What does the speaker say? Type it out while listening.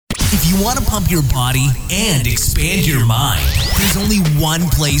If you want to pump your body and expand your mind, there's only one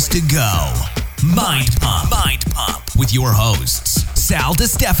place to go. Mind Pump. Mind Pump with your hosts, Sal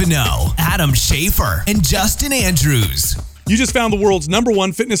DiStefano, Adam Schafer, and Justin Andrews. You just found the world's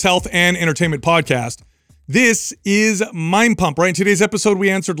 #1 fitness, health, and entertainment podcast. This is Mind Pump. Right in today's episode, we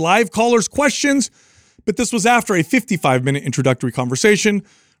answered live callers' questions, but this was after a 55-minute introductory conversation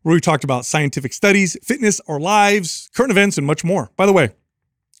where we talked about scientific studies, fitness, our lives, current events, and much more. By the way,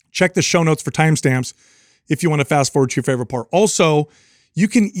 check the show notes for timestamps if you want to fast forward to your favorite part. Also, you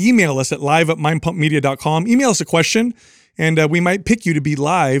can email us at live@mindpumpmedia.com. Email us a question, and we might pick you to be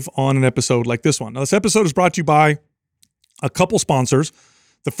live on an episode like this one. Now, this episode is brought to you by a couple sponsors.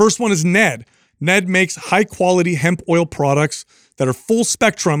 The first one is Ned. Ned makes high-quality hemp oil products that are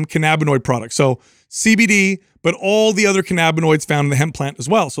full-spectrum cannabinoid products. So CBD, but all the other cannabinoids found in the hemp plant as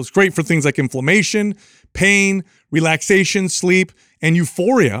well. So it's great for things like inflammation, pain, relaxation, sleep, and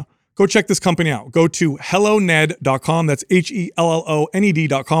euphoria. Go check this company out. Go to helloned.com. That's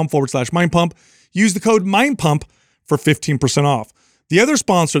HELLONED.com/mindpump. Use the code MINDPUMP for 15% off. The other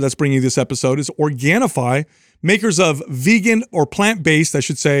sponsor that's bringing you this episode is Organifi, makers of vegan or plant-based, I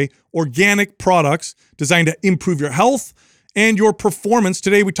should say, organic products designed to improve your health and your performance.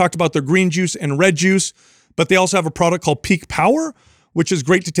 Today, we talked about their green juice and red juice, but they also have a product called Peak Power, which is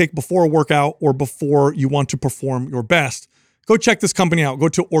great to take before a workout or before you want to perform your best. Go check this company out. Go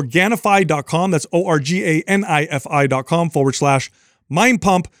to Organifi.com. That's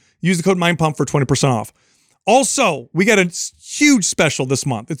ORGANIFI.com/mindpump. Use the code mindpump for 20% off. Also, we got a huge special this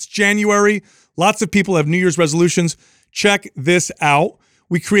month. It's January. Lots of people have New Year's resolutions. Check this out.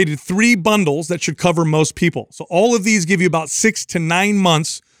 We created 3 bundles that should cover most people. So all of these give you about 6 to 9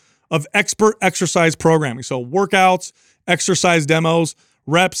 months of expert exercise programming. So workouts, exercise demos,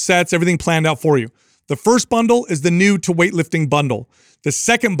 reps, sets, everything planned out for you. The first bundle is the new to weightlifting bundle. The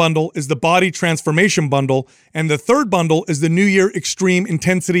second bundle is the body transformation bundle. And the third bundle is the New Year Extreme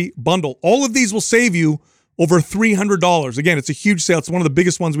Intensity bundle. All of these will save you over $300. Again, it's a huge sale. It's one of the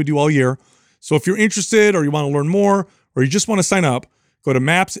biggest ones we do all year. So if you're interested or you want to learn more or you just want to sign up, go to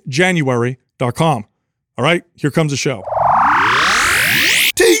mapsjanuary.com. All right, here comes the show.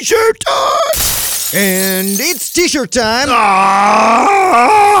 T-shirt time! And it's T-shirt time.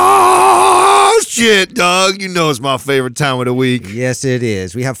 Oh, shit, Doug. You know it's my favorite time of the week. Yes, it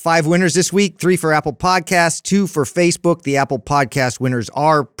is. We have 5 winners this week, 3 for Apple Podcasts, 2 for Facebook. The Apple Podcast winners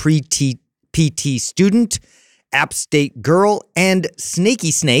are PT Student, App State Girl, and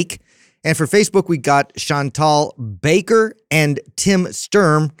Snaky Snake. And for Facebook, we got Chantal Baker and Tim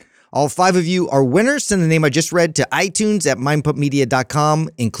Sturm. All 5 of you are winners. Send the name I just read to iTunes at mindpumpmedia.com.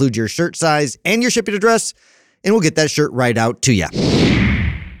 Include your shirt size and your shipping address, and we'll get that shirt right out to you.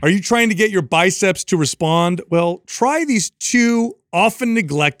 Are you trying to get your biceps to respond? Well, try these 2 often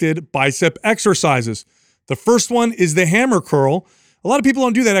neglected bicep exercises. The first one is the hammer curl. A lot of people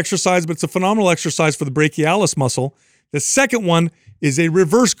don't do that exercise, but it's a phenomenal exercise for the brachialis muscle. The second one is a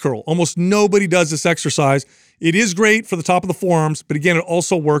reverse curl. Almost nobody does this exercise. It is great for the top of the forearms, but again, it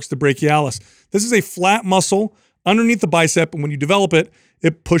also works the brachialis. This is a flat muscle underneath the bicep, and when you develop it,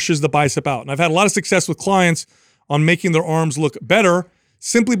 it pushes the bicep out. And I've had a lot of success with clients on making their arms look better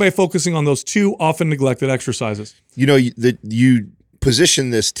simply by focusing on those 2 often neglected exercises. You know, you position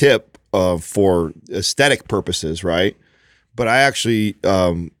this tip for aesthetic purposes, right? But I actually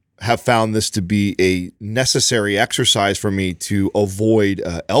have found this to be a necessary exercise for me to avoid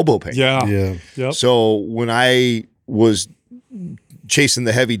elbow pain. Yeah. Yep. So when I was chasing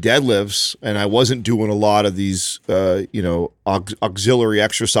the heavy deadlifts and I wasn't doing a lot of these, auxiliary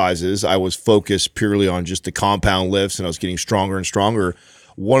exercises, I was focused purely on just the compound lifts and I was getting stronger and stronger.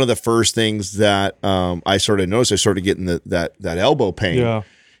 One of the first things that I started to notice, I started getting that elbow pain. Yeah.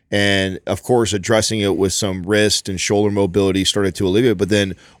 And of course, addressing it with some wrist and shoulder mobility started to alleviate. But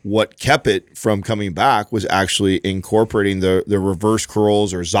then what kept it from coming back was actually incorporating the reverse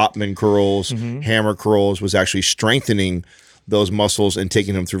curls or Zotman curls, hammer curls, was actually strengthening those muscles and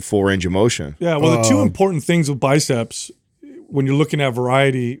taking them through full range of motion. Yeah, well, the 2 important things with biceps when you're looking at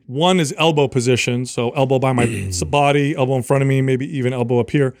variety, one is elbow position. So elbow by my body, elbow in front of me, maybe even elbow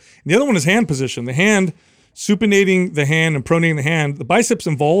up here. And the other one is hand position. The hand, supinating the hand and pronating the hand, the biceps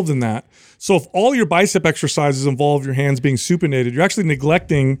involved in that. So if all your bicep exercises involve your hands being supinated, you're actually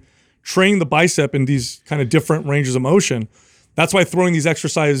neglecting training the bicep in these kind of different ranges of motion. That's why throwing these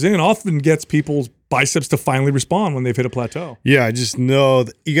exercises in often gets people's biceps to finally respond when they've hit a plateau. Yeah, I just know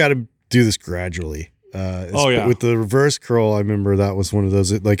that you got to do this gradually. With the reverse curl, I remember that was one of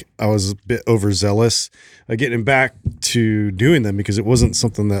those, like I was a bit overzealous getting back to doing them because it wasn't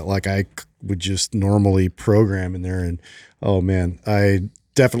something that like I would just normally program in there. And oh man, I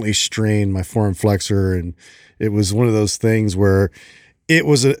definitely strained my forearm flexor, and it was one of those things where it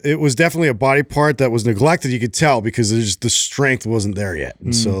was definitely a body part that was neglected. You could tell because the strength wasn't there yet,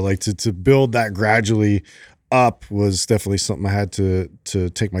 and so like to build that gradually up was definitely something I had to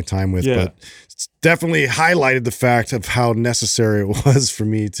take my time with. But it's definitely highlighted the fact of how necessary it was for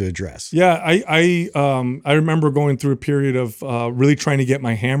me to address. Yeah, I remember going through a period of really trying to get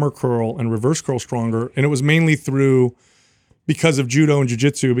my hammer curl and reverse curl stronger, and it was mainly because of judo and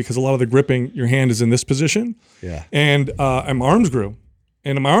jiu-jitsu, because a lot of the gripping, your hand is in this position. Yeah. And my arms grew.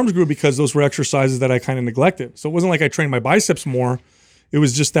 And my arms grew because those were exercises that I kind of neglected. So it wasn't like I trained my biceps more. It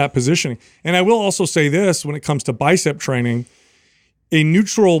was just that positioning. And I will also say this, when it comes to bicep training, a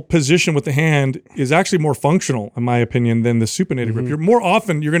neutral position with the hand is actually more functional, in my opinion, than the supinated grip. More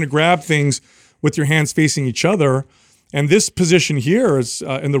often, you're going to grab things with your hands facing each other. And this position here is,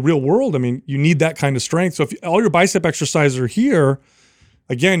 in the real world, I mean, you need that kind of strength. So if all your bicep exercises are here,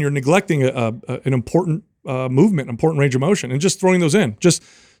 again, you're neglecting an important movement, important range of motion, and just throwing those in. Just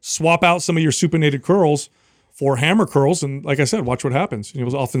swap out some of your supinated curls for hammer curls, and like I said, watch what happens.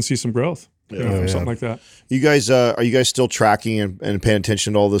 You'll often see some growth from something like that. You guys, are you guys still tracking and paying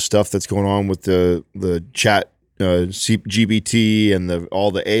attention to all this stuff that's going on with the chat GBT and all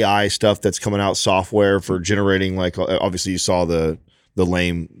the AI stuff that's coming out, software for generating, like obviously you saw the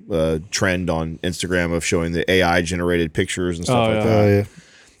lame trend on Instagram of showing the AI generated pictures and stuff like that. Yeah.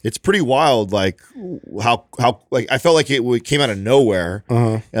 It's pretty wild, like how like I felt like it came out of nowhere,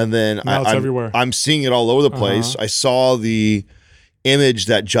 and then Now it's everywhere. I'm seeing it all over the place. I saw the image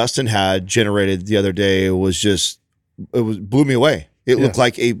that Justin had generated the other day. It blew me away. It looked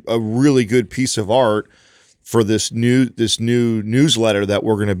like a really good piece of art for this new newsletter that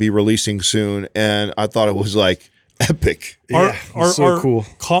we're going to be releasing soon, and I thought it was like epic. Cool.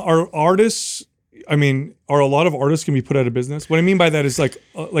 Are artists? I mean, are a lot of artists can be put out of business? What I mean by that is like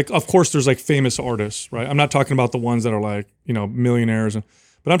of course there's like famous artists, right? I'm not talking about the ones that are like, millionaires,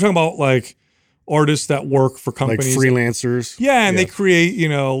 but I'm talking about like artists that work for companies, like freelancers. And they create,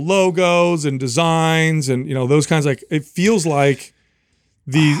 logos and designs and those kinds. Like it feels like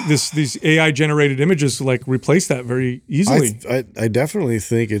these AI generated images like replace that very easily. I definitely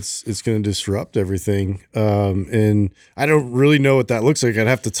think it's going to disrupt everything, and I don't really know what that looks like. I'd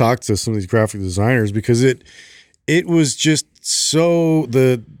have to talk to some of these graphic designers because it was just so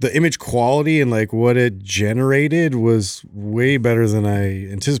the image quality and like what it generated was way better than I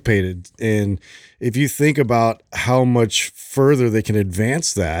anticipated. And if you think about how much further they can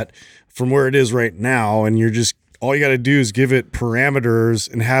advance that from where it is right now, and all you got to do is give it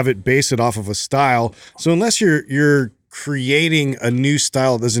parameters and have it base it off of a style. So unless you're creating a new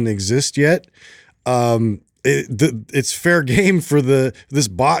style that doesn't exist yet, it's fair game for this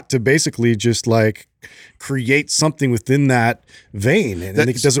bot to basically just like create something within that vein, and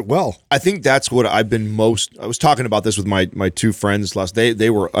it does it well. I think that's what I've been I was talking about this with my two friends last. They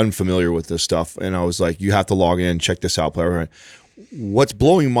were unfamiliar with this stuff, and I was like, you have to log in and check this out. What's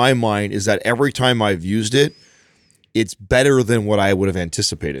blowing my mind is that every time I've used it, it's better than what I would have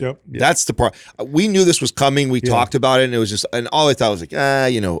anticipated. Yep. That's the part. We knew this was coming. We talked about it, and it was just, and all I thought was like,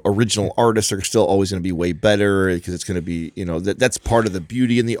 original artists are still always going to be way better because it's going to be, that's part of the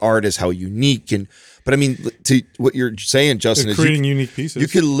beauty in the art is how unique. But I mean, to what you're saying, Justin, is creating unique pieces. You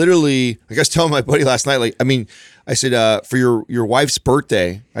could literally, like I was telling my buddy last night, I said, for your wife's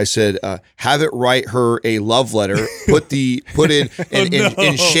birthday, I said, have it write her a love letter, put in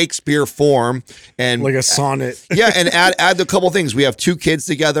Shakespeare form, and like a sonnet. And add the couple things. We have 2 kids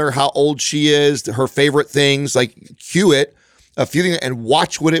together, how old she is, her favorite things, like cue it, a few things, and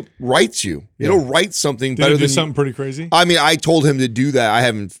watch what it writes you. It'll write something better than something pretty crazy. I mean, I told him to do that. I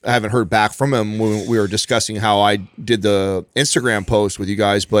haven't heard back from him when we were discussing how I did the Instagram post with you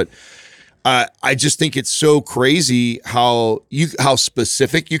guys, but I just think it's so crazy how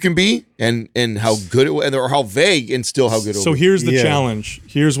specific you can be and how good or how vague and still how good it will be. So here's the challenge.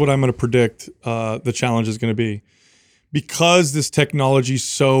 Here's what I'm going to predict the challenge is going to be. Because this technology is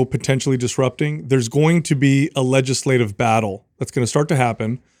so potentially disrupting, there's going to be a legislative battle that's going to start to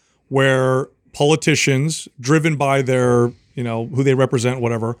happen where politicians, driven by their, who they represent,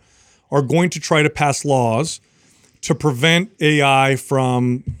 whatever, are going to try to pass laws to prevent AI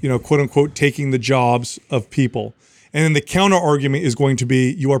from, quote unquote, taking the jobs of people. And then the counter argument is going to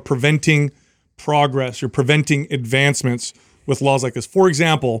be you are preventing progress, you're preventing advancements with laws like this. For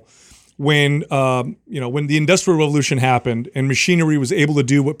example, when the Industrial Revolution happened and machinery was able to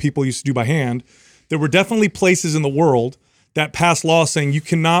do what people used to do by hand, there were definitely places in the world that passed laws saying you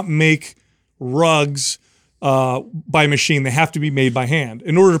cannot make rugs by machine. They have to be made by hand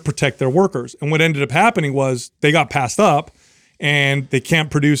in order to protect their workers. And what ended up happening was they got passed up, and they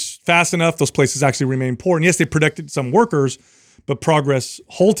can't produce fast enough. Those places actually remain poor. And yes, they protected some workers, but progress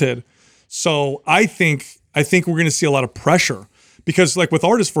halted. So I think we're going to see a lot of pressure because, like with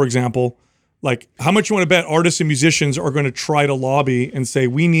artists, for example, like how much you want to bet artists and musicians are going to try to lobby and say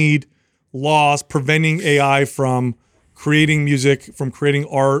we need laws preventing AI from creating music, from creating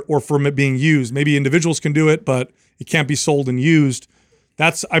art, or from it being used. Maybe individuals can do it, but it can't be sold and used.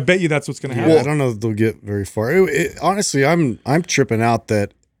 I bet you that's what's going to happen. I don't know if they'll get very far. Honestly, I'm tripping out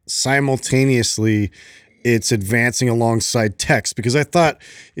that simultaneously it's advancing alongside text, because I thought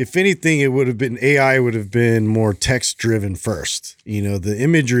if anything, AI would have been more text driven first. You know, the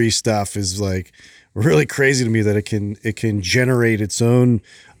imagery stuff is like really crazy to me that it can generate its own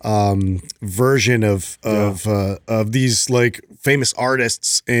version of these like famous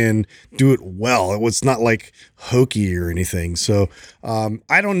artists and do it well. It was not like hokey or anything. So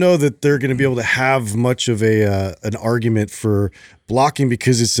I don't know that they're going to be able to have much of an argument for blocking,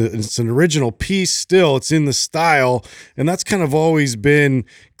 because it's an original piece still. It's in the style, and that's kind of always been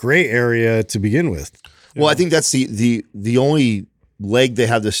gray area to begin with. Well, I think that's the only leg they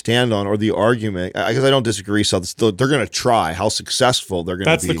have to stand on, or the argument. I guess I don't disagree. So they're going to try. How successful they're going to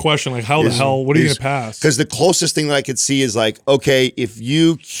be. That's the question. Like, how the hell? What are you going to pass? Because the closest thing that I could see is like, okay, if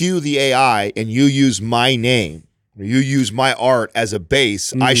you cue the AI and you use my name, or you use my art as a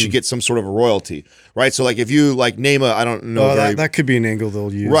base, I should get some sort of a royalty, right? So like, if you like name I don't know. That could be an angle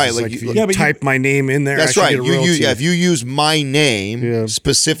they'll use. Right. It's like if you type my name in there. That's right. If you use my name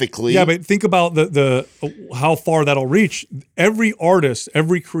specifically. Yeah, but think about the how far that'll reach. Every artist,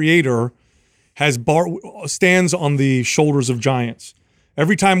 every creator stands on the shoulders of giants.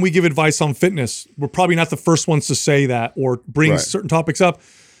 Every time we give advice on fitness, we're probably not the first ones to say that or bring certain topics up.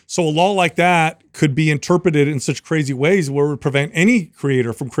 So a law like that could be interpreted in such crazy ways where it would prevent any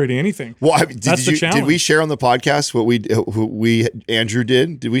creator from creating anything. Well, that's the challenge. Did we share on the podcast what Andrew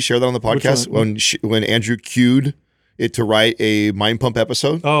did? Did we share that on the podcast when Andrew cued it to write a Mind Pump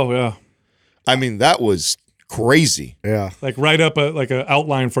episode? Oh yeah. I mean, that was crazy. Yeah. Like write up an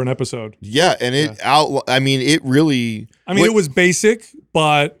outline for an episode. Yeah, and it really. It was basic,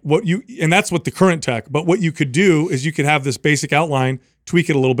 but and that's what the current tech. But what you could do is you could have this basic outline, tweak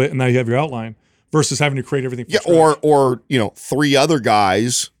it a little bit, and now you have your outline versus having to create everything from scratch. Or three other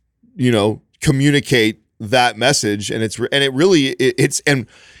guys, communicate that message, and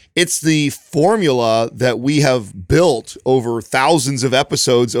it's the formula that we have built over thousands of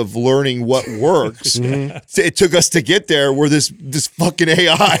episodes of learning what works. It took us to get there where this fucking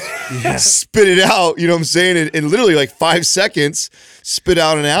AI spit it out, you know what I'm saying? In literally like 5 seconds, spit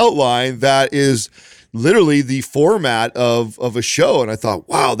out an outline that is literally the format of a show. And I thought,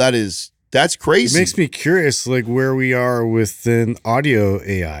 wow, that's crazy. It makes me curious, like where we are within audio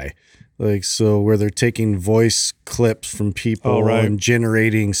AI. Like, so where they're taking voice clips from people and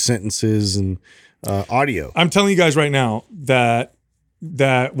generating sentences and audio. I'm telling you guys right now that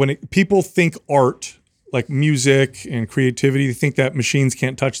when people think art, like music and creativity, they think that machines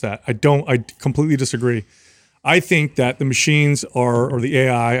can't touch that. I completely disagree. I think that the machines or the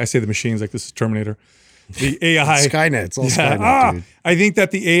AI, I say the machines like this is Terminator. The AI. Skynet. It's all Skynet, dude. I think that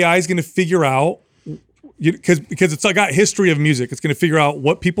the AI is going to figure out, because it's got history of music. It's going to figure out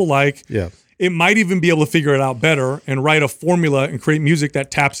what people like. Yeah. It might even be able to figure it out better and write a formula and create music that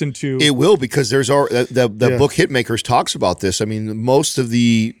taps into. It will, because there's the book Hitmakers talks about this. I mean, most of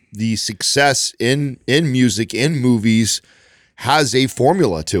the success in music, in movies, has a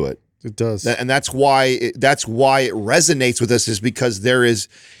formula to it. It does, and that's why it resonates with us, is because there is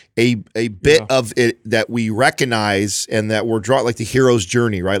a bit of it that we recognize and that we're drawn, like the hero's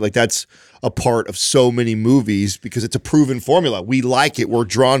journey, right? Like that's a part of so many movies because it's a proven formula. We like it. We're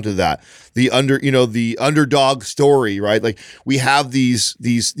drawn to that. The underdog story, right? Like we have these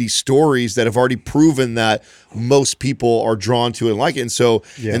stories that have already proven that most people are drawn to and like it. And so,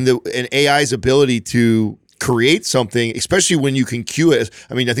 and AI's ability to create something, especially when you can cue it.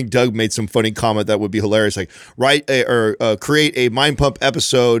 I mean, I think Doug made some funny comment that would be hilarious, like create a Mind Pump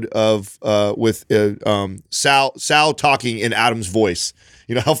episode of with Sal talking in Adam's voice.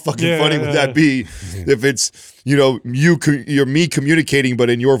 You know, how fucking funny would that be if it's, you're me communicating, but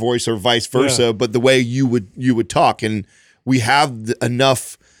in your voice, or vice versa, but the way you would talk. And we have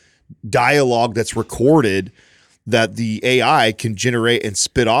enough dialogue that's recorded that the AI can generate and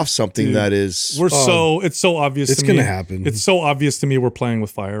spit off something that is. It's so obvious. It's going to happen. It's so obvious to me we're playing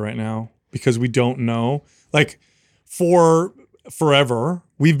with fire right now because we don't know. Like for forever,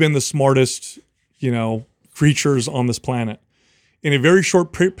 we've been the smartest, creatures on this planet. In a very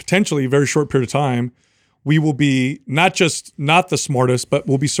short, potentially very short period of time, we will be not the smartest, but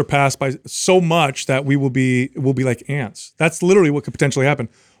we'll be surpassed by so much that we'll be like ants. That's literally what could potentially happen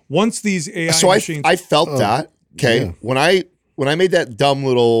once these AI machines. I felt that. Okay, yeah. When I made that dumb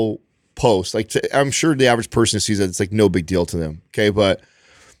little post, like I'm sure the average person sees that it's like no big deal to them. Okay, but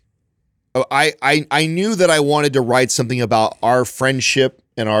I knew that I wanted to write something about our friendship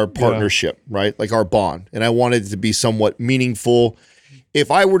and our partnership, right? Like our bond, and I wanted it to be somewhat meaningful. If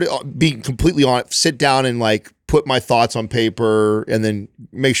I were to be completely honest, sit down and like put my thoughts on paper and then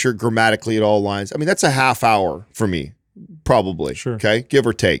make sure grammatically it all aligns. I mean, that's a half hour for me, probably. Sure. Okay, give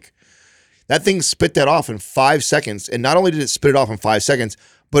or take. That thing spit that off in 5 seconds. And not only did it spit it off in 5 seconds,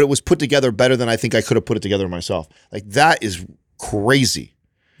 but it was put together better than I think I could have put it together myself. Like that is crazy.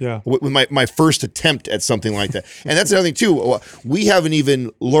 Yeah. With my first attempt at something like that. And that's another thing too. We haven't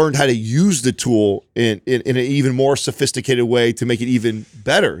even learned how to use the tool in an even more sophisticated way to make it even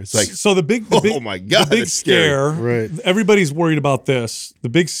better. It's like, so the big oh my God, the big scare, right. Everybody's worried about this. The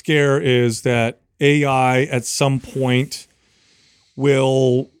big scare is that AI at some point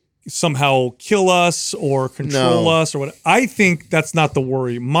will somehow kill us or control us or what. I think that's not the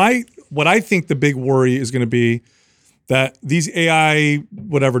worry. What I think the big worry is going to be that these AI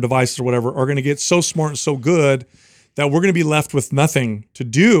whatever devices or whatever are going to get so smart and so good that we're going to be left with nothing to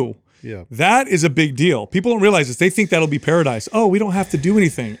do. Yeah. That is a big deal. People don't realize this. They think that'll be paradise. Oh, we don't have to do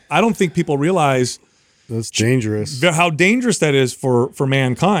anything. I don't think people realize that's dangerous. How dangerous that is for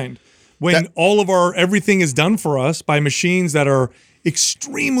mankind. When all of everything is done for us by machines that are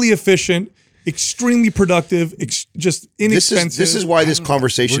extremely efficient, extremely productive, just inexpensive. This is why this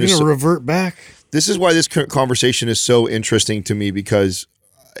conversation is going to revert back. This is why this conversation is so interesting to me, because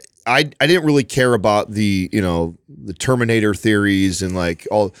I didn't really care about the Terminator theories and like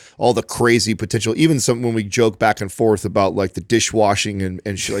all the crazy potential, even when we joke back and forth about like the dishwashing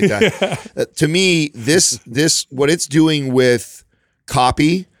and shit like that. To me, this what it's doing with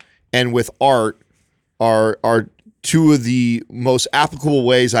copy and with art are two of the most applicable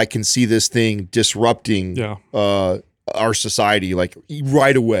ways I can see this thing disrupting our society, like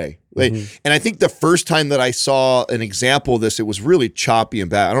right away. Like, and I think the first time that I saw an example of this, it was really choppy and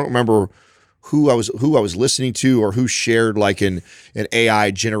bad. I don't remember who I was listening to or who shared like an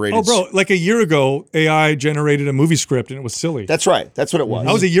AI generated. Oh, bro! Like a year ago, AI generated a movie script and it was silly. That's right. That's what it was.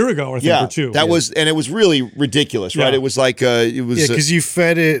 That was a year ago, I think, or two. That was, and it was really ridiculous, right? It was like because you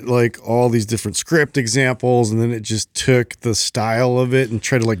fed it like all these different script examples, and then it just took the style of it and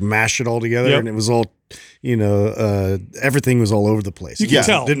tried to like mash it all together, and it was all. Everything was all over the place. You can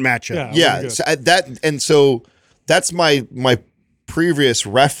tell. It didn't match up. Yeah. So that's my previous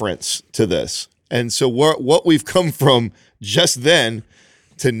reference to this. And so what we've come from just then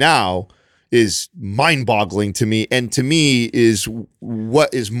to now is mind-boggling to me. And to me is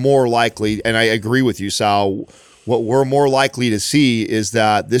what is more likely, and I agree with you, Sal, what we're more likely to see is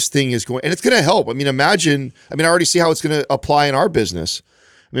that this thing is going, and it's going to help. I mean, I already see how it's going to apply in our business.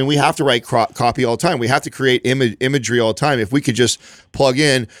 I mean, we have to write copy all the time. We have to create imagery all the time. If we could just plug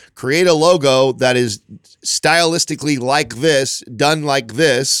in, create a logo that is stylistically like this, done like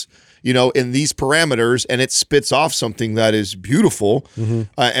this, in these parameters, and it spits off something that is beautiful,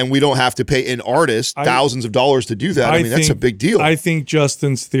 and we don't have to pay an artist thousands of dollars to do that. I mean, that's a big deal. I think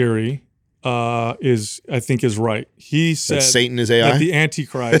Justin's theory is right. He said that Satan is AI? That the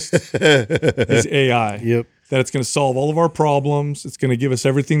Antichrist is AI. Yep. That it's going to solve all of our problems. It's going to give us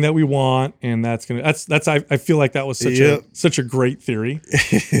everything that we want, and that's I feel like that was such a great theory.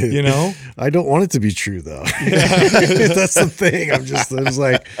 I don't want it to be true though. That's the thing. I was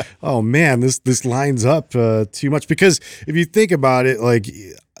like, oh man, this lines up too much, because if you think about it, like,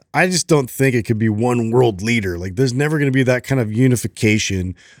 I just don't think it could be one world leader. Like, there's never going to be that kind of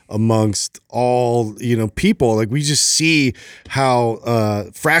unification amongst all, people. Like, we just see how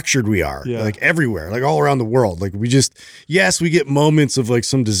fractured we are, like everywhere, like all around the world. Like, we get moments of like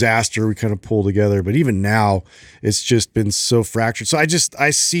some disaster we kind of pull together, but even now it's just been so fractured. So I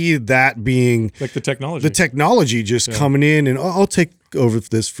see that being like the technology just coming in, and I'll take over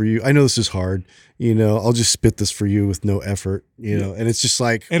this for you. I know this is hard. I'll just spit this for you with no effort, and it's just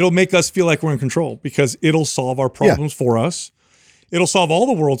like, it'll make us feel like we're in control because it'll solve our problems for us. It'll solve all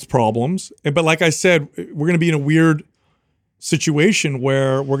the world's problems. But like I said, we're going to be in a weird situation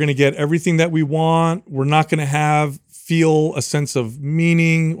where we're going to get everything that we want. We're not going to feel a sense of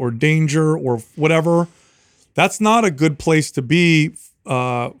meaning or danger or whatever. That's not a good place to be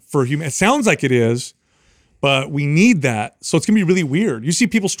for human. It sounds like it is, but we need that. So it's going to be really weird. You see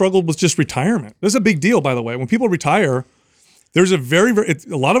people struggle with just retirement. This is a big deal, by the way. When people retire, there's a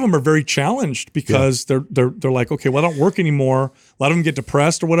lot of them are very challenged because they're like, okay, well, I don't work anymore. A lot of them get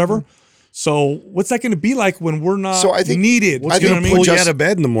depressed or whatever. So what's that going to be like when we're not So I think- needed? I You know think what Pull you Just- out of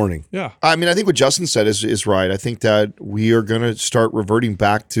bed in the morning. Yeah. I mean, I think what Justin said is right. I think that we are going to start reverting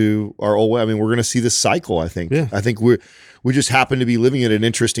back to our old way. I mean, we're going to see this cycle, I think. Yeah. I think we just happen to be living at an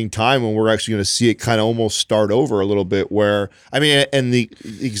interesting time when we're actually going to see it kind of almost start over a little bit where, I mean, and the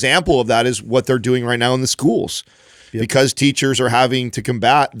example of that is what they're doing right now in the schools. Because teachers are having to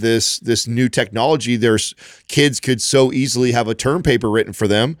combat this new technology, there's kids could so easily have a term paper written for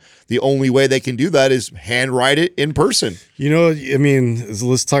them. The only way they can do that is handwrite it in person. You know, I mean,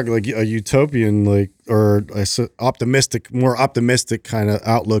 let's talk like a utopian, like, or more optimistic kind of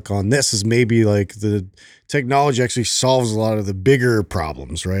outlook on this is maybe like the technology actually solves a lot of the bigger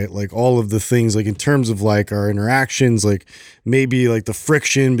problems, right? Like all of the things, like in terms of like our interactions, like maybe like the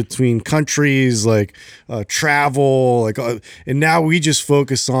friction between countries, like travel, like, and now we just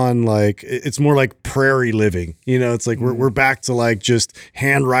focus on like, it's more like prairie living, you know, it's like we're back to like just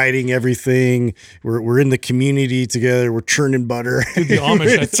handwriting everything. We're in the community together. We're churning butter. The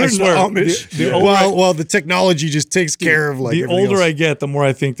Amish, I swear. Well, the technology just takes care of like the everything older else. I get, the more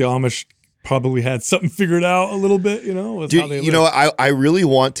I think the Amish probably had something figured out a little bit, you know, with how they Dude, live. you know, I really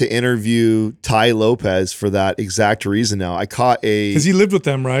want to interview Ty Lopez for that exact reason now. I caught because he lived with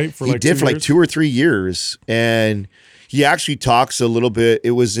them, right? he did for like 2 or 3 years, and he actually talks a little bit.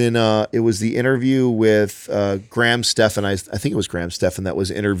 It was the interview with Graham Stephan. I think it was Graham Stephan that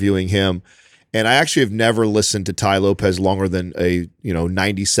was interviewing him. And I actually have never listened to Ty Lopez longer than a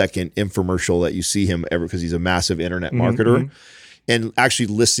 90-second infomercial that you see him ever, because he's a massive internet marketer. And actually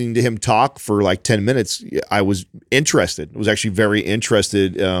listening to him talk for like 10 minutes, I was interested. I was actually very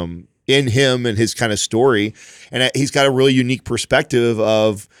interested in him and his kind of story. And he's got a really unique perspective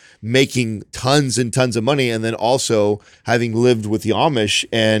of making tons and tons of money, and then also having lived with the Amish.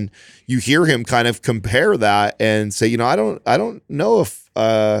 And you hear him kind of compare that and say, I don't know if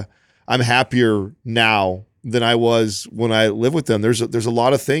I'm happier now than I was when I lived with them. There's a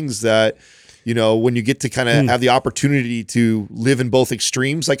lot of things that, when you get to kind of have the opportunity to live in both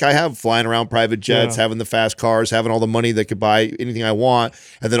extremes, like I have, flying around private jets, having the fast cars, having all the money that could buy anything I want,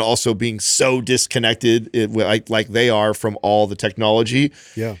 and then also being so disconnected like they are from all the technology.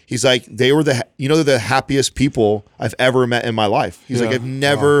 Yeah. He's like, they were they're the happiest people I've ever met in my life. He's like, I've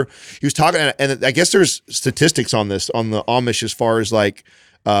never, he was talking, and I guess there's statistics on this, on the Amish, as far as like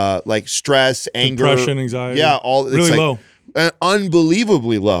stress, anger, depression, anxiety. Yeah. All it's really like low.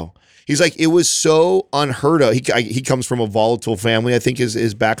 Unbelievably low. He's like, it was so unheard of. He comes from a volatile family, I think is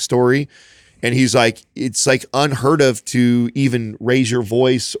his backstory. And he's like, it's like unheard of to even raise your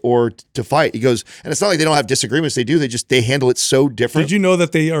voice or to fight. He goes, and it's not like they don't have disagreements. They do. They handle it so different. Did you know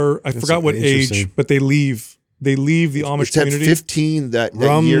that they are, I forgot what age, but they leave the Amish it's at community? 15 that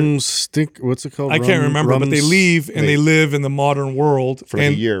year. What's it called? I can't remember, but they leave and they live in the modern world. For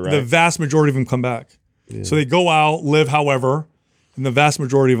like a year, right? The vast majority of them come back. Yeah. So they go out, live however, and the vast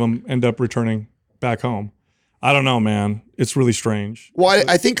majority of them end up returning back home. I don't know, man. It's really strange. Well,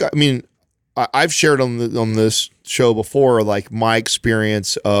 I think, I've shared on this show before, like my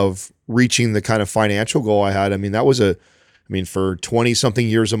experience of reaching the kind of financial goal I had. I mean, that was for 20 something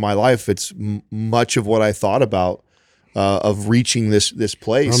years of my life, it's much of what I thought about of reaching this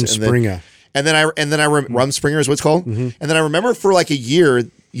place. Rumspringa. And then Rumspringa is what it's called. Mm-hmm. And then I remember for like a year,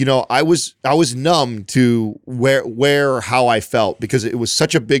 I was numb to how I felt, because it was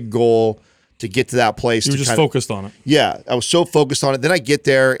such a big goal to get to that place. You were just focused on it. Yeah, I was so focused on it. Then I get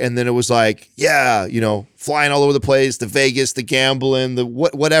there, and then it was like, flying all over the place, the Vegas, the gambling, the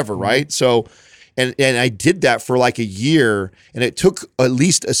whatever, right? So, and I did that for like a year, and it took at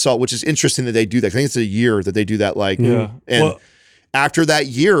least which is interesting that they do that. I think it's a year that they do that. Like, and after that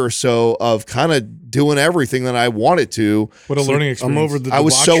year or so of kind of doing everything that I wanted to, what a learning experience. I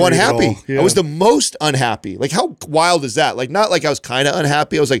was so unhappy. I was the most unhappy. Like, how wild is that? Like, not like I was kind of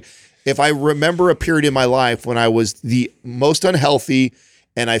unhappy. I was like, if I remember a period in my life when I was the most unhealthy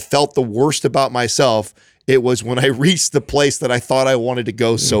and I felt the worst about myself, it was when I reached the place that I thought I wanted to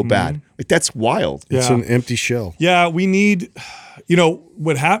go so bad. Like, that's wild. It's an empty shell. Yeah, we need,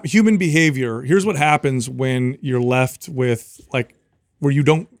 human behavior. Here's what happens when you're left with, like, where you're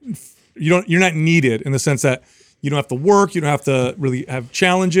not needed, in the sense that you don't have to work, you don't have to really have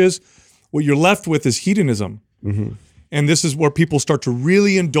challenges. What you're left with is hedonism. Mm-hmm. And this is where people start to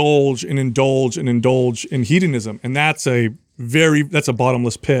really indulge in hedonism. And that's a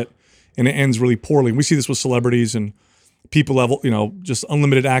bottomless pit, and it ends really poorly. We see this with celebrities and people level, just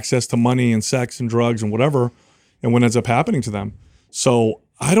unlimited access to money and sex and drugs and whatever, and what ends up happening to them. So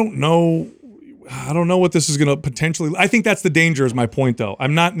I don't know what this is going to potentially. I think that's the danger, is my point, though.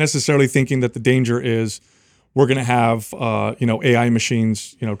 I'm not necessarily thinking that the danger is we're going to have, AI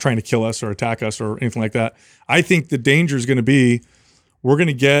machines, trying to kill us or attack us or anything like that. I think the danger is going to be we're going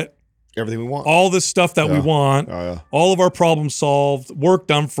to get everything we want, all this stuff that we want, all of our problems solved, work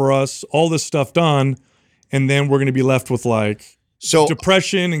done for us, all this stuff done. And then we're going to be left with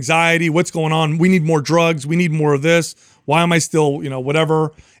depression, anxiety, what's going on? We need more drugs. We need more of this. Why am I still,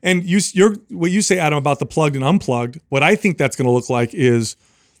 whatever? And what you say, Adam, about the plugged and unplugged, what I think that's going to look like is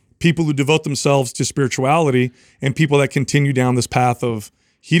people who devote themselves to spirituality and people that continue down this path of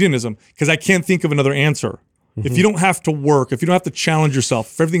hedonism. Because I can't think of another answer. Mm-hmm. If you don't have to work, if you don't have to challenge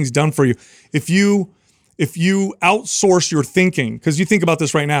yourself, if everything's done for you, if you outsource your thinking, because you think about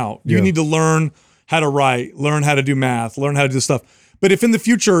this right now, you need to learn how to write, learn how to do math, learn how to do stuff. But if in the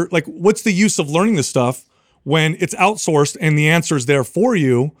future, what's the use of learning this stuff when it's outsourced and the answer is there for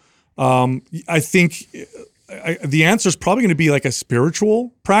you? I think the answer is probably going to be a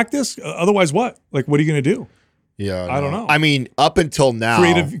spiritual practice. Otherwise, what? What are you going to do? Yeah, I don't know. I mean, up until now,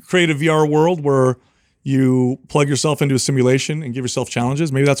 create a VR world where you plug yourself into a simulation and give yourself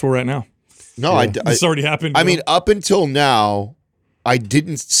challenges. Maybe that's where we're at now. No, it's already happened. I mean, up until now, I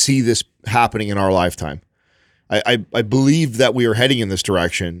didn't see this happening in our lifetime. I believed that we were heading in this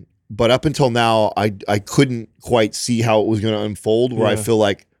direction, but up until now, I couldn't quite see how it was going to unfold. Where I feel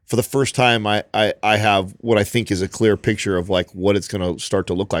like for the first time, I have what I think is a clear picture of what it's going to start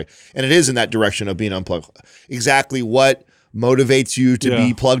to look like, and it is in that direction of being unplugged. Exactly what motivates you to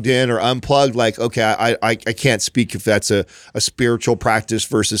be plugged in or unplugged? I can't speak if that's a spiritual practice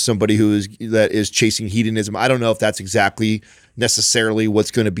versus somebody that is chasing hedonism. I don't know if that's exactly necessarily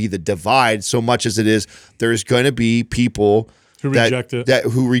what's going to be the divide, so much as it is there's going to be people who reject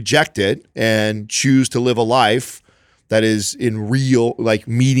it and choose to live a life that is in real,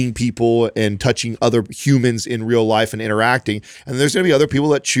 meeting people and touching other humans in real life and interacting. And there's going to be other people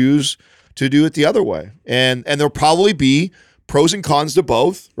that choose to do it the other way. And there'll probably be pros and cons to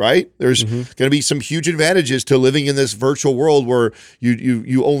both, right? There's going to be some huge advantages to living in this virtual world where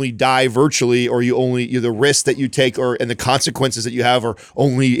you only die virtually, or the risks that you take and the consequences that you have are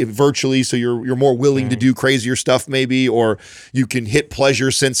only virtually, so you're more willing to do crazier stuff maybe, or you can hit pleasure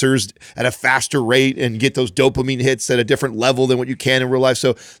sensors at a faster rate and get those dopamine hits at a different level than what you can in real life.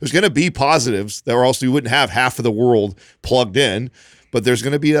 So there's going to be positives that you wouldn't have half of the world plugged in. But there's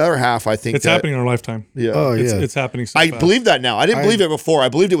going to be the other half, I think. It's happening in our lifetime. Yeah. Oh, yeah. It's happening so I fast. believe that now. I didn't believe it before. I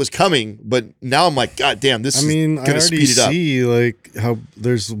believed it was coming, but now I'm like, God damn, this is going to speed it up. I see how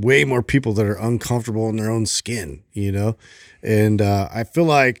there's way more people that are uncomfortable in their own skin, And I feel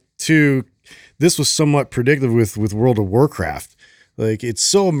like, too, this was somewhat predictive with World of Warcraft. It's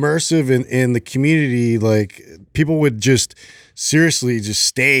so immersive in the community. People would just seriously just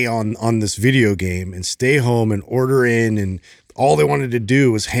stay on this video game and stay home and order in, and all they wanted to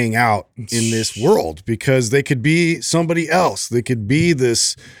do was hang out in this world because they could be somebody else. They could be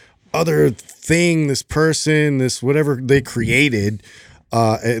this other thing, this person, this whatever they created.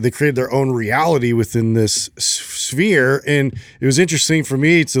 They created their own reality within this sphere. And it was interesting for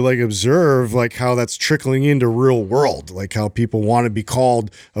me to observe how that's trickling into real world, how people want to be called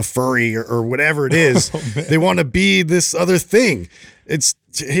a furry or whatever it is. They want to be this other thing. It's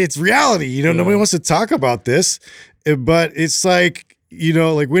reality. Nobody wants to talk about this. But it's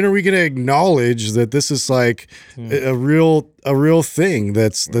when are we going to acknowledge that this is a real thing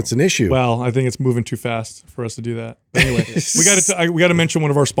that's an issue? Well, I think it's moving too fast for us to do that. But anyway, we got to mention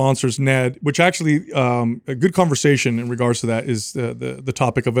one of our sponsors, Ned, which actually a good conversation in regards to that is the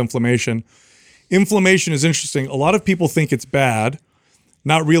topic of inflammation. Inflammation is interesting. A lot of people think it's bad,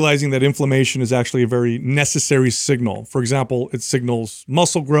 not realizing that inflammation is actually a very necessary signal. For example, it signals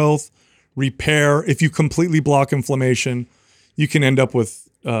muscle growth, repair. If you completely block inflammation, you can end up with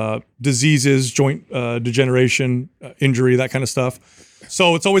diseases, joint degeneration, injury, that kind of stuff.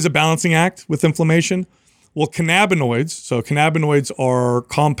 So it's always a balancing act with inflammation. Well, cannabinoids. So cannabinoids are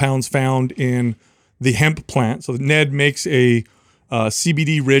compounds found in the hemp plant. So Ned makes a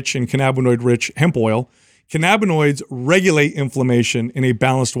CBD-rich and cannabinoid-rich hemp oil. Cannabinoids regulate inflammation in a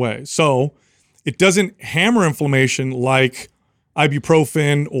balanced way. So it doesn't hammer inflammation like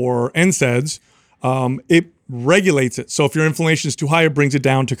ibuprofen or NSAIDs. It regulates it. So if your inflammation is too high, it brings it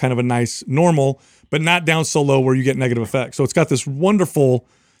down to kind of a nice normal, but not down so low where you get negative effects. So it's got this wonderful,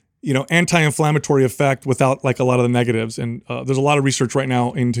 anti-inflammatory effect without a lot of the negatives. And there's a lot of research right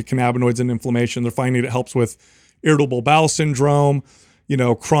now into cannabinoids and inflammation. They're finding it helps with irritable bowel syndrome,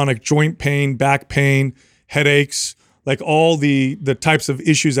 chronic joint pain, back pain, headaches, all the types of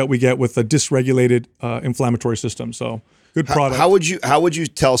issues that we get with a dysregulated inflammatory system. So good product. How would you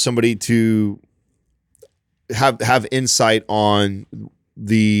tell somebody to have insight on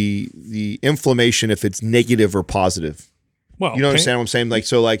the inflammation if it's negative or positive. Well, you know understand what I'm saying? Like,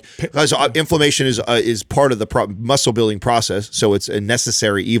 so like, because inflammation is part of the muscle building process. So it's a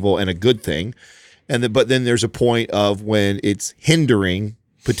necessary evil and a good thing. But then there's a point of when it's hindering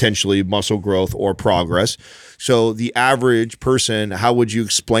potentially muscle growth or progress. So the average person, how would you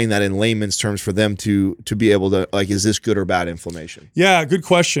explain that in layman's terms for them to be able to, like, is this good or bad inflammation? Yeah, good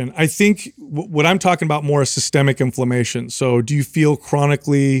question. I think what I'm talking about more is systemic inflammation. So do you feel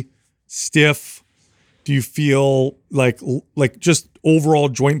chronically stiff? Do you feel like just overall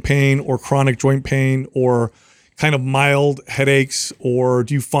joint pain or chronic joint pain or kind of mild headaches? Or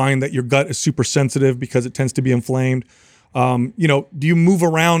do you find that your gut is super sensitive because it tends to be inflamed? Do you move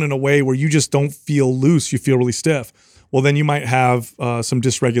around in a way where you just don't feel loose, you feel really stiff? Well, then you might have some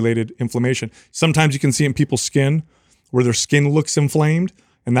dysregulated inflammation. Sometimes you can see it in people's skin where their skin looks inflamed,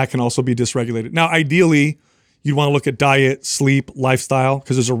 and that can also be dysregulated. Now, ideally, you'd want to look at diet, sleep, lifestyle,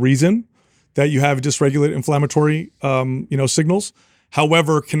 because there's a reason that you have dysregulated inflammatory, signals.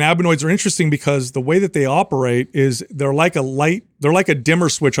 However, cannabinoids are interesting because the way that they operate is they're like a dimmer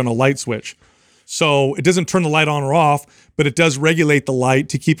switch on a light switch. So it doesn't turn the light on or off, but it does regulate the light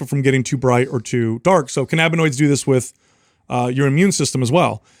to keep it from getting too bright or too dark. So cannabinoids do this with your immune system as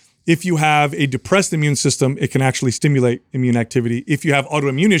well. If you have a depressed immune system, it can actually stimulate immune activity. If you have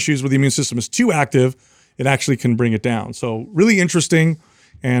autoimmune issues where the immune system is too active, it actually can bring it down. So really interesting.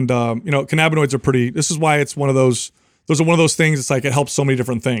 And, cannabinoids are this is why it's those are one of those things. It's like, it helps so many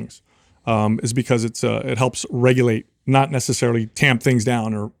different things, is because it helps regulate, not necessarily tamp things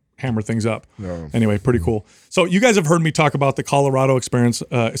down or hammer things up. No. Anyway, pretty cool. So you guys have heard me talk about the Colorado experiment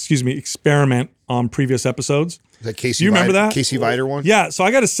on previous episodes. Is that Casey? Do you remember that Casey Vider one? Yeah. So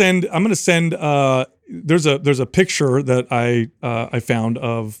I'm going to send, there's a picture that I found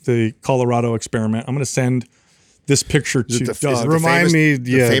of the Colorado experiment. I'm going to send this picture to Doug.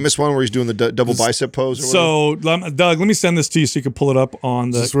 The famous one where he's doing the double bicep pose or whatever? So, Doug, let me send this to you so you can pull it up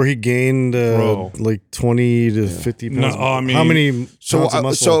on the... This is where he gained like 20 to 50 pounds. No, I mean... How many pounds of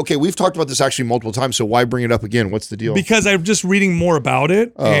muscle? Okay, we've talked about this actually multiple times, so why bring it up again? What's the deal? Because I'm just reading more about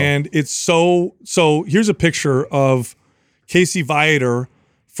it, and it's so here's a picture of Casey Vider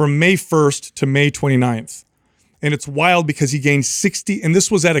from May 1st to May 29th. And it's wild because he gained 60... And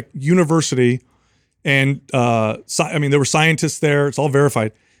this was at a university... And there were scientists there. It's all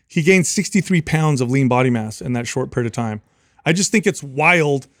verified. He gained 63 pounds of lean body mass in that short period of time. I just think it's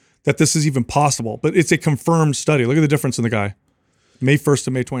wild that this is even possible. But it's a confirmed study. Look at the difference in the guy. May 1st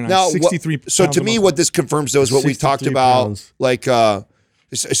to May 29th. Now, 63 pounds. So to me, what this confirms, though, is what we talked about. Pounds. Like,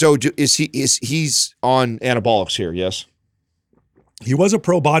 he's on anabolics here, yes? He was a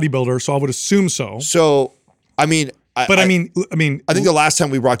pro bodybuilder, so I would assume so. So, I mean... I think the last time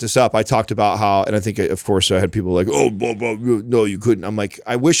we brought this up, I talked about how, and I think, of course, I had people like, no, you couldn't. I'm like,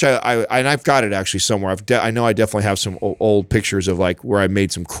 I wish and I've got it actually somewhere. I know I definitely have some old pictures of like where I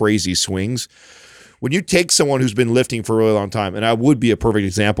made some crazy swings. When you take someone who's been lifting for a really long time, and I would be a perfect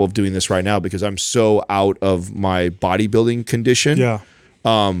example of doing this right now because I'm so out of my bodybuilding condition. Yeah.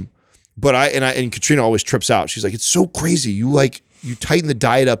 But and Katrina always trips out. She's like, it's so crazy. You tighten the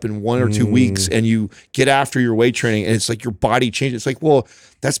diet up in 1 or 2 weeks and you get after your weight training and it's like your body changes. It's like, well,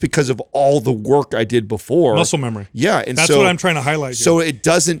 that's because of all the work I did before. Muscle memory. Yeah. And that's what I'm trying to highlight here. So it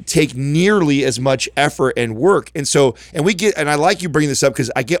doesn't take nearly as much effort and work. And I like you bringing this up because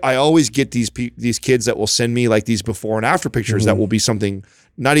I always get these kids that will send me like these before and after pictures that will be something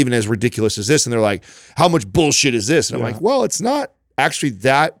not even as ridiculous as this. And they're like, how much bullshit is this? And I'm like, well, it's not actually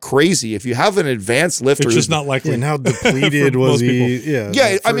that crazy. If you have an advanced lifter, it's just not likely. And how depleted was he?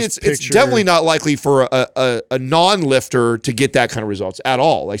 Yeah, I mean, it's definitely not likely for a non-lifter to get that kind of results at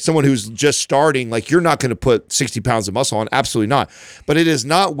all. Like someone who's just starting, like you're not going to put 60 pounds of muscle on. Absolutely not. But it is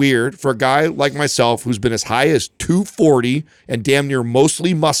not weird for a guy like myself who's been as high as 240 and damn near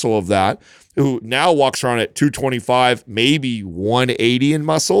mostly muscle of that, who now walks around at 225, maybe 180 in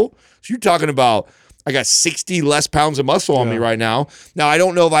muscle. So you're talking about, I got 60 less pounds of muscle on me right now. Now, I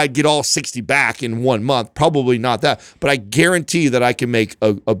don't know if I'd get all 60 back in 1 month. Probably not that. But I guarantee that I can make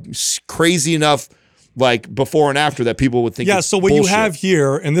a crazy enough like before and after that people would think it's so what bullshit. You have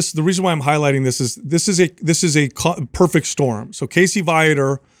here, and this the reason why I'm highlighting this is a perfect storm. So Casey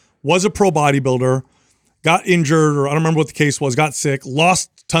Vider was a pro bodybuilder, got injured, or I don't remember what the case was, got sick,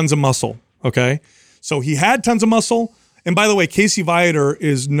 lost tons of muscle, okay? So he had tons of muscle. And by the way, Casey Vider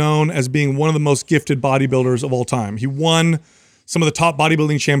is known as being one of the most gifted bodybuilders of all time. He won some of the top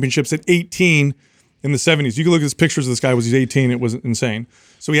bodybuilding championships at 18 in the 70s. You can look at his pictures of this guy when he was 18. It was insane.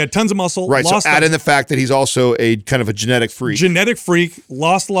 So he had tons of muscle. Right, so add in the fact that he's also a kind of a genetic freak. Genetic freak,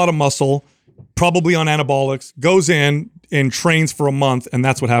 lost a lot of muscle, probably on anabolics, goes in and trains for a month, and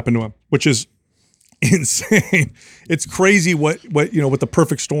that's what happened to him, which is insane. It's crazy what with the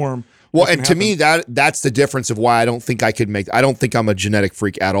perfect storm. Well, and to me, that's the difference of why I don't think I don't think I'm a genetic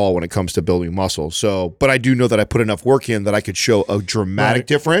freak at all when it comes to building muscle. So, but I do know that I put enough work in that I could show a dramatic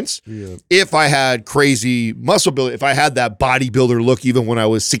difference if I had crazy muscle building, if I had that bodybuilder look even when I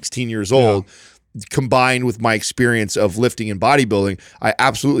was 16 years old, combined with my experience of lifting and bodybuilding, I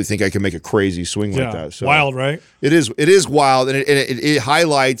absolutely think I can make a crazy swing like that. So wild, right? It is wild, and it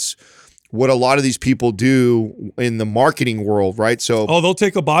highlights what a lot of these people do in the marketing world, right? So, they'll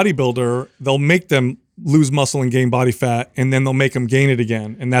take a bodybuilder, they'll make them lose muscle and gain body fat, and then they'll make them gain it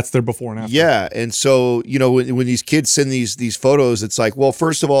again, and that's their before and after. Yeah, and so when these kids send these photos, it's like, well,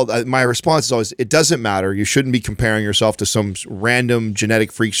 first of all, my response is always, it doesn't matter. You shouldn't be comparing yourself to some random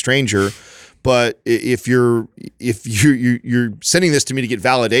genetic freak stranger. But if you're sending this to me to get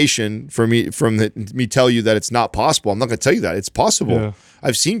validation from me tell you that it's not possible, I'm not going to tell you that it's possible. Yeah.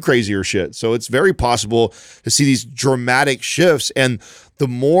 I've seen crazier shit, so it's very possible to see these dramatic shifts. And the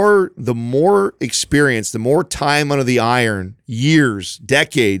more experience, the more time under the iron, years,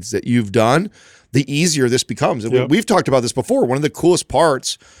 decades that you've done, the easier this becomes. And we've talked about this before. One of the coolest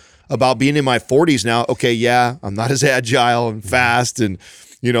parts about being in my 40s now. Okay, yeah, I'm not as agile and fast and.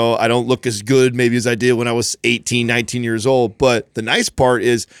 I don't look as good maybe as I did when I was 18, 19 years old. But the nice part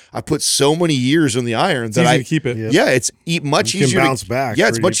is I put so many years on the iron that I to keep it. Yeah, it's much easier to bounce back. Yeah,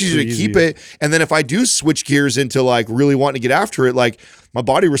 it's much easier to keep it. And then if I do switch gears into like really wanting to get after it, like my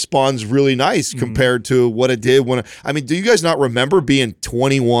body responds really nice compared to what it did when do you guys not remember being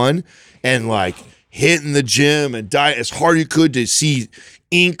 21 and like hitting the gym and diet as hard as you could to see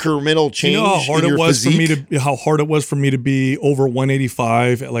incremental change? You know how hard in your it was physique? how hard it was for me to be over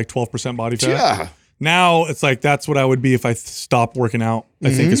 185 at like 12% body fat. Yeah. Now it's like that's what I would be if I stopped working out. I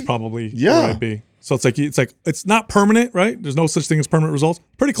think is probably where I'd be. So it's like it's not permanent, right? There's no such thing as permanent results.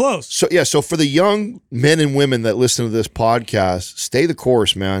 Pretty close. So for the young men and women that listen to this podcast, stay the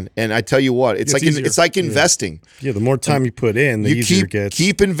course, man. And I tell you what, it's like investing. Yeah, the more time you put in, the easier it gets.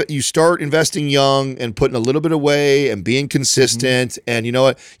 You start investing young and putting a little bit away and being consistent. And you know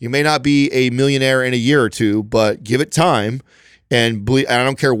what? You may not be a millionaire in a year or two, but give it time. And I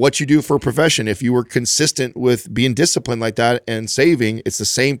don't care what you do for a profession. If you were consistent with being disciplined like that and saving, it's the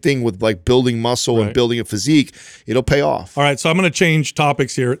same thing with like building muscle and building a physique. It'll pay off. All right, so I'm going to change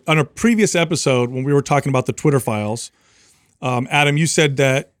topics here. On a previous episode, when we were talking about the Twitter files, Adam, you said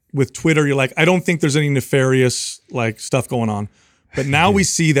that with Twitter, you're like, I don't think there's any nefarious like stuff going on. But now we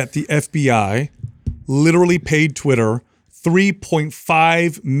see that the FBI literally paid Twitter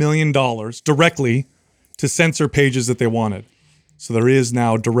 $3.5 million directly to censor pages that they wanted. So there is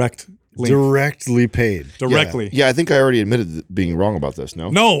now direct link. Directly paid. Directly. Yeah, I think I already admitted being wrong about this, no?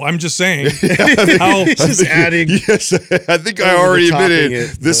 No, I'm just saying. Just adding. Yes, I think I already admitted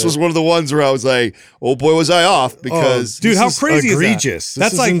this was one of the ones where I was like, oh boy, was I off because... dude, how crazy egregious. Is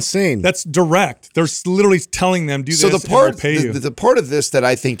that? That's insane. That's direct. They're literally telling them, do this and they'll pay you. The part of this that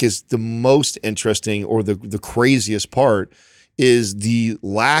I think is the most interesting or the craziest part is the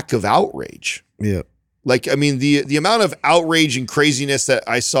lack of outrage. Yeah. Like, the amount of outrage and craziness that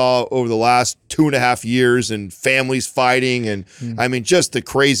I saw over the last 2.5 years and families fighting and just the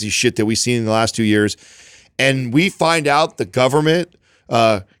crazy shit that we've seen in the last 2 years. And we find out the government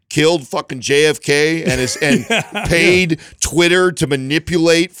killed fucking JFK and paid Twitter to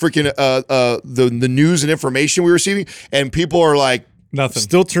manipulate freaking the news and information we were receiving. And people are like, nothing.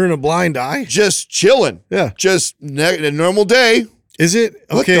 Still turn a blind eye. Just chilling. Yeah. Just a normal day. Is it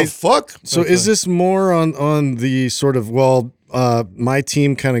okay? What the fuck? So is this more on the sort of my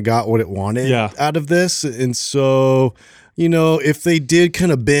team kind of got what it wanted out of this, and so if they did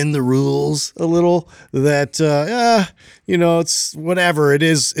kind of bend the rules a little, that it's whatever it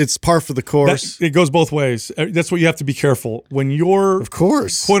is, it's par for the course. It goes both ways. That's what you have to be careful when you're, of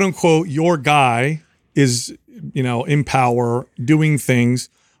course, quote unquote, your guy is in power doing things.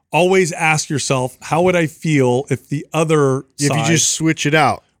 Always ask yourself, how would I feel if the other side... If you just switch it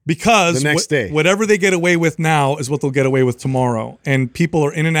out. Because the next day. Whatever they get away with now is what they'll get away with tomorrow. And people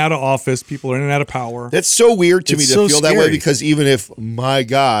are in and out of office. People are in and out of power. That's so weird to me to feel scary. that way, because even if my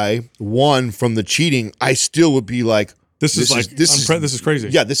guy won from the cheating, I still would be like, this is crazy.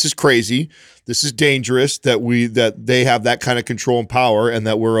 Yeah, this is crazy. This is dangerous that they have that kind of control and power and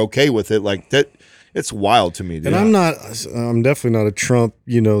that we're okay with it. Like that. It's wild to me, dude. And I'm definitely not a Trump,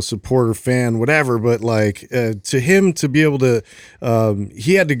 supporter, fan, whatever, but like to him to be able to,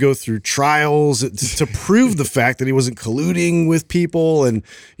 he had to go through trials to prove the fact that he wasn't colluding with people and,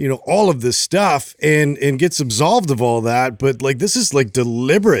 all of this stuff and gets absolved of all that. But like, this is like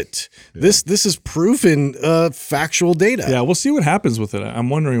deliberate. Yeah. This is proven factual data. Yeah. We'll see what happens with it. I'm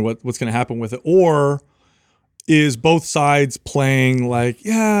wondering what's going to happen with it. Or is both sides playing like,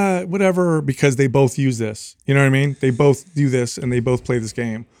 yeah, whatever, because they both use this. You know what I mean? They both do this and they both play this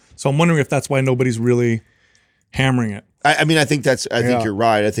game. So I'm wondering if that's why nobody's really hammering it. I think you're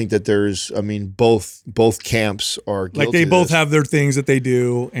right. I think that both camps are guilty. Like they both have their things that they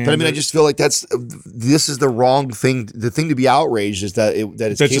do. And but I just feel like this is the wrong thing. The thing to be outraged is that it's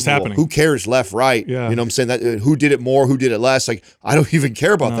that's capable. Just happening. Who cares left, right? Yeah. You know what I'm saying? That who did it more, who did it less? Like I don't even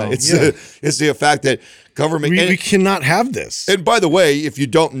care about that. It's the fact that government. We cannot have this. And by the way, if you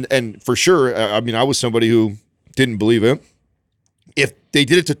don't, and for sure, I was somebody who didn't believe it. If they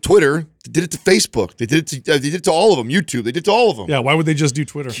did it to Twitter, they did it to Facebook, they did it to all of them. YouTube, they did it to all of them. Yeah, why would they just do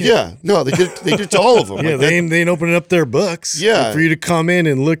Twitter? Yeah, no, they did it to all of them. Yeah, they ain't opening up their books. Yeah, for you to come in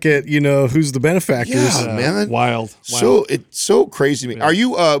and look at who's the benefactors. Yeah, man, wild. So it's so crazy to me. Yeah. Are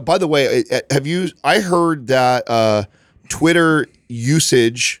you? By the way, have you? I heard that Twitter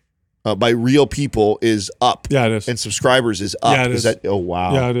usage. By real people is up. Yeah, it is. And subscribers is up. Yeah, it is. Oh,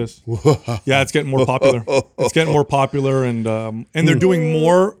 wow. Yeah, it is. Yeah, it's getting more popular. It's getting more popular, and they're doing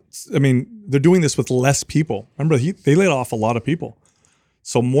more. I mean, they're doing this with less people. Remember, they laid off a lot of people,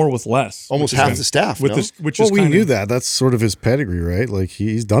 so more with less. Almost half the staff. We knew that. That's sort of his pedigree, right? Like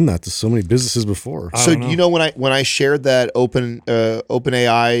he's done that to so many businesses before. So when I shared that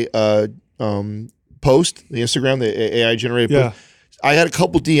OpenAI post, the Instagram, the AI generated post, I had a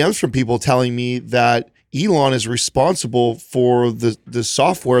couple DMs from people telling me that Elon is responsible for the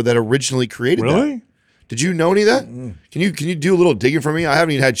software that originally created that. Did you know any of that? Can you do a little digging for me? I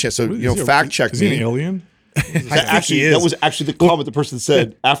haven't even had a chance. So fact check me. Is he an alien? That was actually the comment the person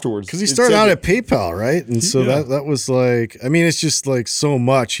said afterwards. Because he started out at PayPal, right? And so that was like, I mean, it's just like so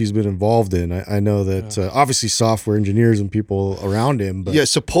much he's been involved in. I know that obviously software engineers and people around him. But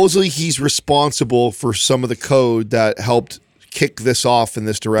supposedly he's responsible for some of the code that helped kick this off in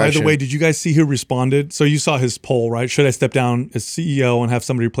this direction. By the way, did you guys see who responded? So you saw his poll, right? Should I step down as CEO and have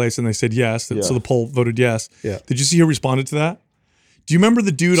somebody replace? And they said yes. So the poll voted yes. Yeah. Did you see who responded to that? Do you remember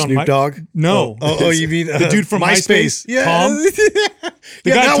the dude Snoop on Dogg? No. Oh, you mean the dude from MySpace? Yeah. Tom?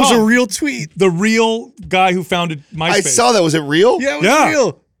 That was a real tweet. The real guy who founded MySpace. I saw that. Was it real? Yeah, it was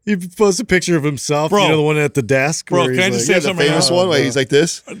real. He posted a picture of himself, bro, the one at the desk. Bro, can I just say something? The famous one where he's like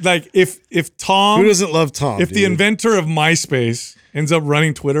this? Like if Tom... Who doesn't love Tom? If the inventor of MySpace ends up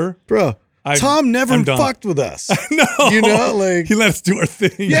running Twitter... Bro, Tom never fucked with us. No. Like... He let us do our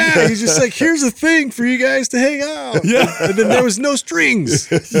thing. Yeah, he's just like, here's a thing for you guys to hang out. Yeah. And then there was no strings.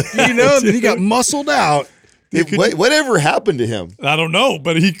 Then he got muscled out. Whatever happened to him? I don't know,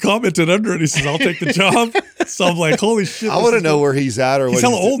 but he commented under it. He says, I'll take the job. So I'm like, holy shit. I want to know where he's at. He's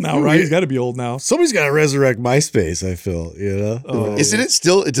hella old now, right? He's got to be old now. Somebody's got to resurrect MySpace, I feel, Doesn't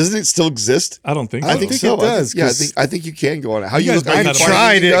it still exist? I don't think so. I think so. It does. I think you can go on it. I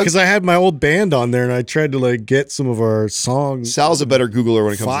tried it because I had my old band on there and I tried to get some of our songs. Sal's a better Googler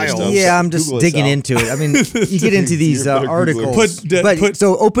when it comes to this stuff. Yeah, I'm just digging into it. I mean, you get into these articles.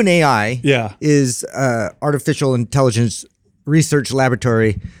 So OpenAI is artificial intelligence research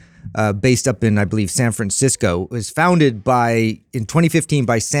laboratory based up in, I believe, San Francisco. It was founded in 2015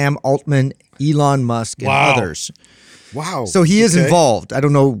 by Sam Altman, Elon Musk, and others. Wow. So he is involved. I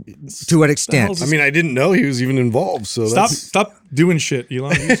don't know to what extent. I mean, I didn't know he was even involved. So stop doing shit,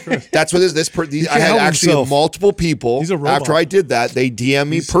 Elon. That's what I had actually multiple people after I did that. They DM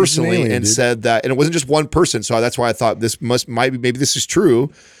me personally and said that, and it wasn't just one person. So that's why I thought maybe this is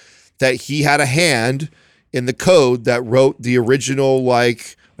true, that he had a hand in the code that wrote the original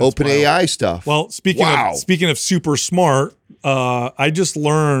OpenAI stuff. Well, speaking of super smart, I just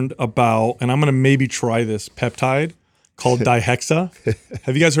learned about, and I'm going to maybe try this peptide called dihexa.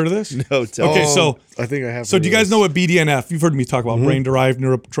 Have you guys heard of this? No. Okay, so I think I have. So do you guys know what BDNF? You've heard me talk about brain-derived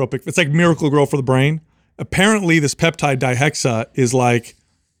neurotropic. It's like Miracle-Gro for the brain. Apparently, this peptide dihexa is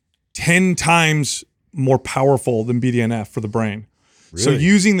 10 times more powerful than BDNF for the brain. Really? So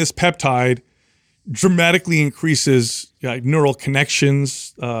using this peptide dramatically increases neural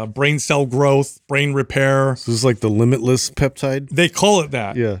connections, brain cell growth, brain repair. So this is like the limitless peptide? They call it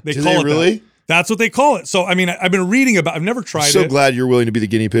that. Yeah. They call it really? that. That's what they call it. So, I mean, I've been reading about. I've never tried it. So glad you're willing to be the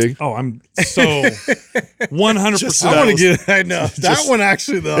guinea pig. Oh, I'm so 100%. I want to get. I know that one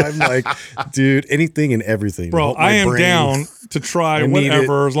actually though. I'm like, dude, anything and everything, bro. I am down to try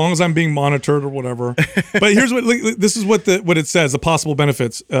whatever, as long as I'm being monitored or whatever. But here's this is what it says: the possible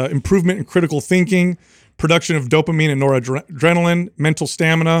benefits: improvement in critical thinking, production of dopamine and noradrenaline, mental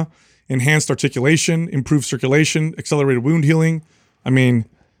stamina, enhanced articulation, improved circulation, accelerated wound healing. I mean.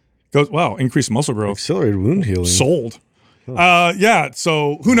 Increased muscle growth. Accelerated wound healing. Sold. Yeah.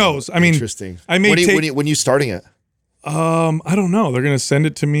 So who knows? I mean, interesting. I may when you starting it? I don't know. They're gonna send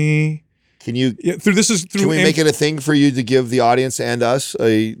it to me. Can you? Yeah, through. Can we make it a thing for you to give the audience and us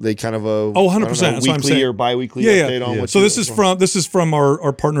a 100% weekly or biweekly update on what? So this is from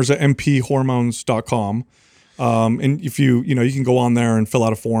our partners at mphormones.com. And if you can go on there and fill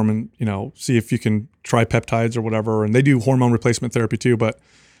out a form and see if you can try peptides or whatever, and they do hormone replacement therapy too, but.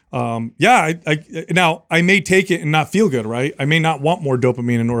 Now I may take it and not feel good, right? I may not want more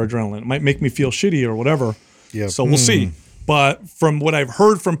dopamine and noradrenaline. It might make me feel shitty or whatever. Yeah. So we'll see. But from what I've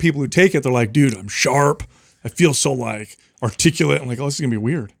heard from people who take it, they're like, dude, I'm sharp. I feel so like articulate. I'm like, oh, this is gonna be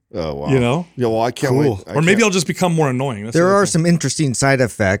weird. Oh wow. Yeah, well, I can't wait. Or maybe I'll just become more annoying. There are some interesting side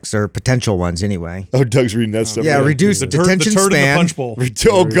effects or potential ones anyway. Oh, Doug's reading that stuff. Yeah, reduce detention span. In the punch bowl.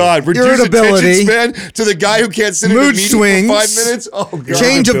 Oh God, reduce irritability attention span to the guy who can't sit mood in a meeting swings, for 5 minutes. Oh God.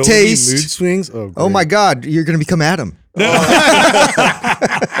 Change of taste. Mood swings. Oh my God, you're going to become Adam.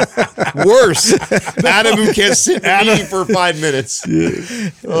 Worse, Adam who can't sit in a meeting for 5 minutes.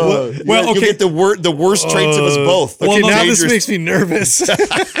 Well, you get the worst traits of us both. Okay, now this makes me nervous.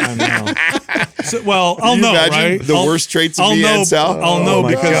 I know. I'll know, right? The worst traits of me and Sal? I'll know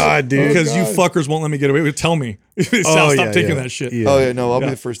because you God. fuckers won't let me get away. Tell me. Sal, stop taking that shit. Yeah. Oh yeah, no, I'll be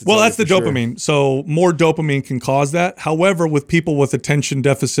the first to tell that's you the for dopamine. Sure. So more dopamine can cause that. However, with people with attention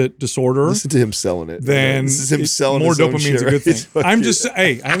deficit disorder, listen to him selling it. Then this is him selling more his own dopamine is shit, a good right? thing. I'm just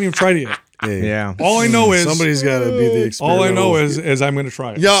I haven't even tried it yet. Yeah. All I know is somebody's got to be the experimental. All I know is I'm going to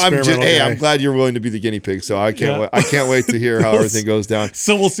try it. No, I'm glad you're willing to be the guinea pig. So I can't wait. I can't wait to hear how everything goes down.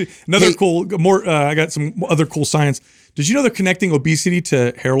 So we'll see. I got some other cool science. Did you know they're connecting obesity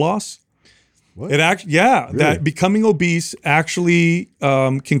to hair loss? What? That becoming obese actually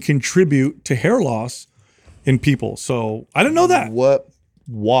can contribute to hair loss in people. So I didn't know that. What?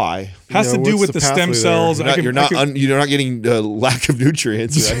 Why? Has to do with the stem cells. You're not getting lack of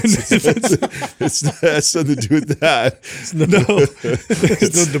nutrients. Right? It's has nothing to do with that.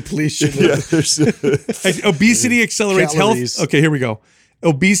 There's no depletion. Obesity accelerates calories. health. Okay, here we go.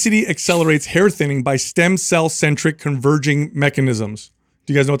 Obesity accelerates hair thinning by stem cell centric converging mechanisms.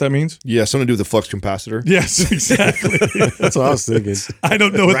 Do you guys know what that means? Yeah, something to do with the flux capacitor. Yes, exactly. That's what I was thinking. I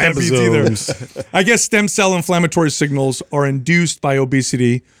don't know what that means either. I guess stem cell inflammatory signals are induced by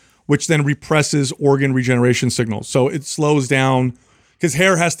obesity, which then represses organ regeneration signals. So it slows down because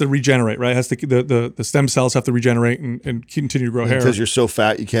hair has to regenerate, right? It has to the stem cells have to regenerate and continue to grow hair. Because you're so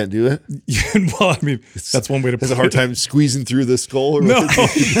fat, you can't do it. Well, I mean, that's one way to put it. Has a hard time squeezing through the skull. Or no,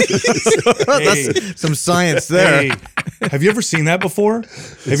 that's some science there. Hey, have you ever seen that before?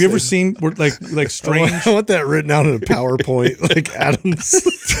 Have you ever seen like strange? I want that written out in a PowerPoint, like Adam's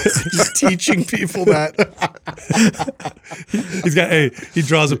just teaching people that. He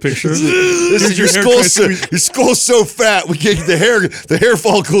draws a picture. Listen, your skull's so fat, we can't get the hair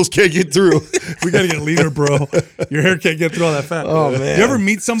follicles can't get through. We gotta get leaner, bro. Your hair can't get through all that fat. Oh man! You ever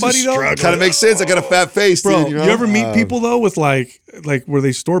meet somebody though? Kind of makes sense. I got a fat face, bro. Dude, you ever meet people though with like where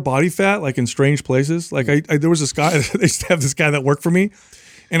they store body fat like in strange places? Like there was this guy. They used to have this guy that worked for me,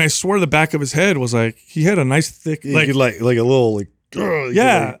 and I swear the back of his head was like he had a nice thick like a little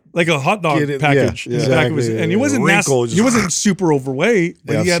like a hot dog package in the back of his head. And he wasn't he wasn't super overweight,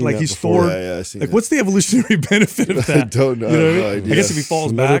 but he had like he stored what's the evolutionary benefit of that? I don't know. I guess if he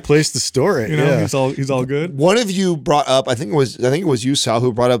falls another back, place to store it. He's all good. One of you brought up, I think it was you, Sal,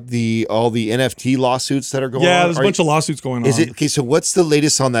 who brought up all the NFT lawsuits that are going on. Yeah, there's a bunch of lawsuits going on. Is it okay? So what's the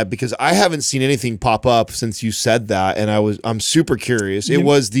latest on that? Because I haven't seen anything pop up since you said that, and I'm super curious. It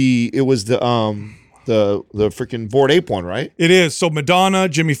was the freaking Bored Ape one, right? It is. So Madonna,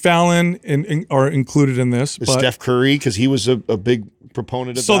 Jimmy Fallon are included in this. But Steph Curry, because he was a big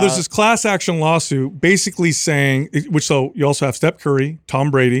proponent of that. So there's this class action lawsuit basically saying, so you also have Steph Curry,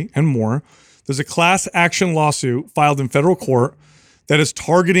 Tom Brady, and more. There's a class action lawsuit filed in federal court that is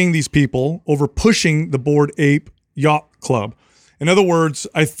targeting these people over pushing the Bored Ape Yacht Club. In other words,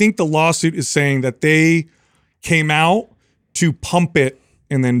 I think the lawsuit is saying that they came out to pump it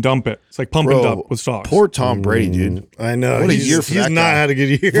and then dump it. It's like pump and dump with stocks. Poor Tom Brady, dude. I know. What a year for that guy. He's not had a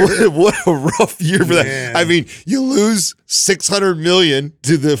good year. What a rough year for that. I mean, you lose $600 million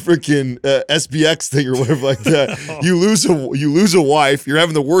to the freaking SBX thing or whatever like that. You lose a wife. You're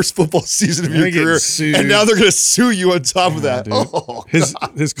having the worst football season of your career, and now they're going to sue you on top of that. Dude. Oh, his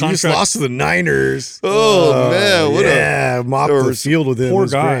contract. He just lost to the Niners. Oh man, what mop the field with him. Poor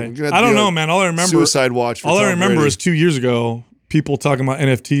guy. I don't know, man. All I remember suicide watch. All I remember is 2 years ago, people talking about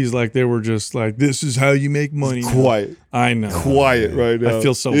NFTs like they were just like, this is how you make money. Quiet. I know. Quiet right now. I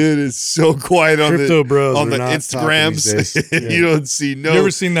feel so. It is so quiet on Crypto bros on the not Instagrams. You don't see no. You ever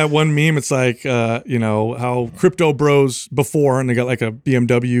seen that one meme? It's like, how crypto bros before, and they got like a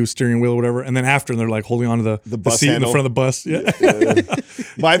BMW steering wheel or whatever, and then after, and they're like holding onto the bus seat handle. in the front of the bus. Yeah.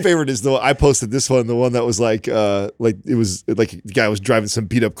 My favorite is I posted this one, the one that was like it was like the guy was driving some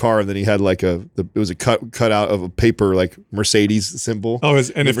beat up car, and then he had like it was a cut out of a paper like Mercedes symbol. Oh, his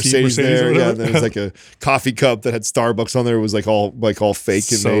NFT Mercedes there, or yeah. whatever. And then it was like a coffee cup that had Starbucks on there. It was like all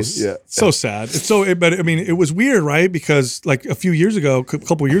fake and made. Yeah, so sad. But I mean, it was weird, right? Because like a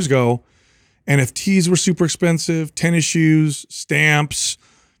couple years ago, NFTs were super expensive. Tennis shoes, stamps,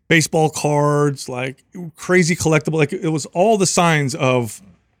 baseball cards, like crazy collectible. Like it was all the signs of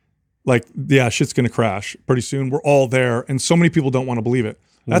like, yeah, shit's gonna crash pretty soon. We're all there, and so many people don't want to believe it.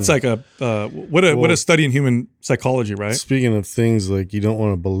 That's like what a study in human psychology, right? Speaking of things like you don't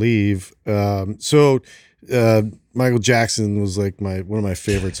want to believe, Michael Jackson was like one of my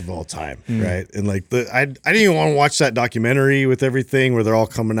favorites of all time, right? And like I didn't even want to watch that documentary with everything where they're all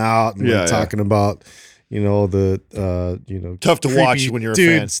coming out and talking about tough to watch when you're a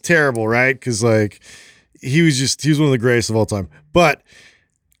fan. It's terrible, right? Because like he was one of the greatest of all time. But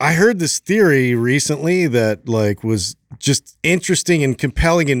I heard this theory recently that like was just interesting and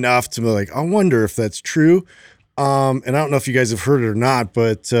compelling enough to be like, I wonder if that's true. And I don't know if you guys have heard it or not,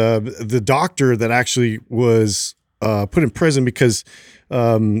 but the doctor that actually was put in prison because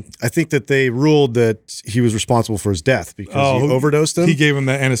I think that they ruled that he was responsible for his death because he overdosed him. He gave him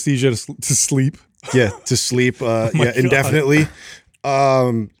the anesthesia to sleep. Yeah, to sleep indefinitely.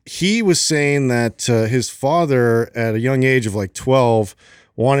 He was saying that his father at a young age of like 12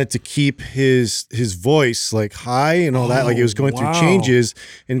 wanted to keep his voice like high and all that, like he was going through changes,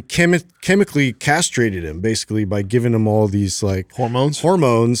 and chemically castrated him basically by giving him all these like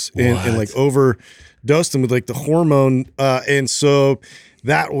hormones and like overdosed him with like the hormone, and so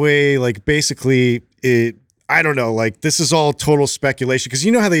that way like basically it, I don't know, like this is all total speculation because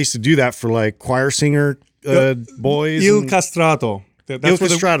you know how they used to do that for like choir singer boys. Il castrato. That's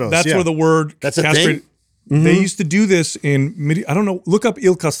where the word that's a castrate. thing. Mm-hmm. They used to do this I don't know. Look up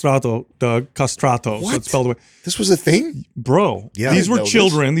Il Castrato, Doug. Castrato. What? So it's spelled away. This was a thing? Bro. Yeah, these were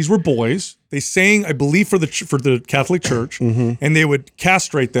children. These were boys. They sang, I believe, for the Catholic Church, and they would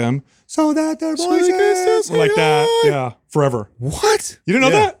castrate them so that their voices like that. Yeah, forever. What? You didn't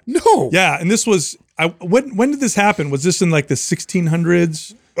know that? No. Yeah, and this was when did this happen? Was this in like the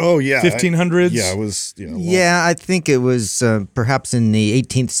 1600s? Oh yeah, 1500s. Yeah, it was. Yeah, I think it was perhaps in the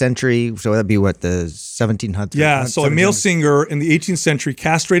 18th century. So that'd be what, the 1700s. Yeah. So a male singer in the 18th century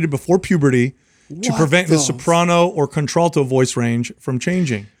castrated before puberty to prevent his soprano or contralto voice range from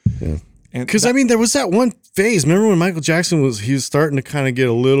changing. Yeah. Because I mean, there was that one phase. Remember when Michael Jackson he was starting to kind of get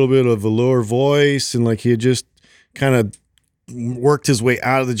a little bit of a lower voice, and like he had just kind of worked his way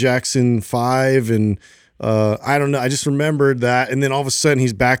out of the Jackson 5 and. I don't know. I just remembered that, and then all of a sudden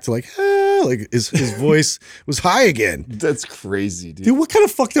he's back to like his voice was high again. That's crazy, dude. Dude, what kind of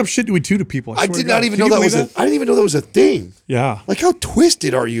fucked up shit do we do to people? I did not even know that was I didn't even know that was a thing. Yeah. Like how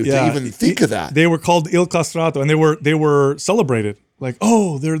twisted are you to even think of that? They were called Il Castrato, and they were celebrated. Like,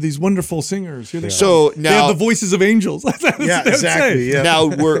 oh, they're these wonderful singers. Here they so are. Now they have the voices of angels. Yeah, exactly. Yeah. Now,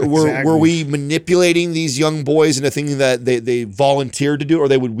 were we manipulating these young boys into thinking that they volunteered to do it, or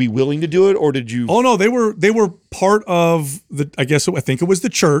they would be willing to do it, or did you? Oh no, they were part of the. I think it was the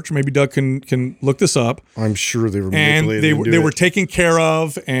church. Maybe Doug can look this up. I'm sure they were manipulated. And they were taken taken care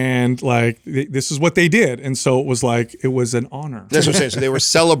of, and like this is what they did, and so it was like it was an honor. That's what I'm saying. So they were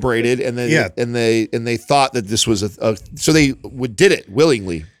celebrated, and they thought that this was so they did it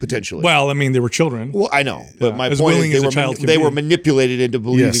willingly, potentially. Well, I mean, they were children. Well, I know, but my as point willing is as a child can they be. were manipulated into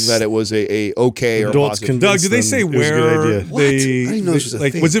believing that it was a okay Adults or positive. Doug, did they say where What? I didn't know this was a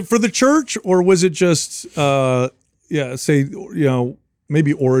thing. Was it for the church or was it just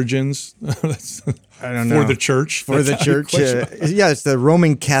maybe Origins. That's I don't know. For the church. For the That's a good church. question. I don't know. For the church. It's the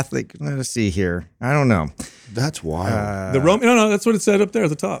Roman Catholic. Let's see here. I don't know. That's wild. No, that's what it said up there at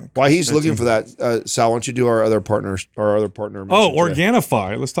the top. While he's looking for that, Sal, why don't you do our other partner? Oh, today?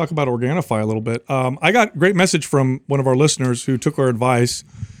 Organifi. Let's talk about Organifi a little bit. I got a great message from one of our listeners who took our advice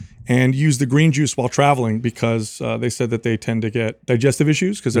and used the green juice while traveling because they said that they tend to get digestive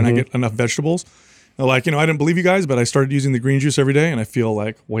issues because they're not getting enough vegetables. They're like, I didn't believe you guys, but I started using the green juice every day, and I feel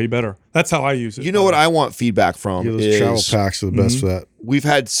like way better. That's how I use it. You know what I want feedback from? Those is travel packs are the best for that. We've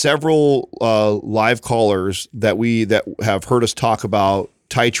had several live callers that have heard us talk about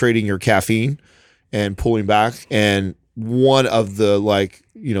titrating your caffeine and pulling back. And one of the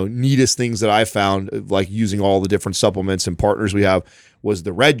neatest things that I found, like using all the different supplements and partners we have, was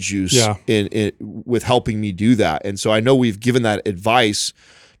the red juice with helping me do that. And so I know we've given that advice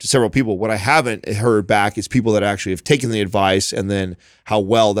to several people. What I haven't heard back is people that actually have taken the advice and then how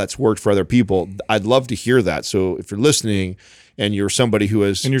well that's worked for other people. I'd love to hear that. So if you're listening and you're somebody who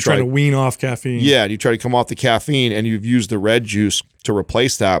has and you're trying to wean off caffeine, and you try to come off the caffeine and you've used the red juice to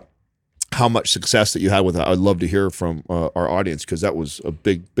replace that, how much success that you had with that. I'd love to hear from our audience because that was a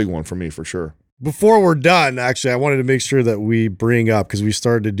big one for me for sure. Before we're done, actually, I wanted to make sure that we bring up, because we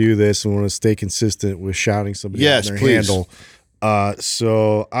started to do this and want to stay consistent with shouting somebody out their handle.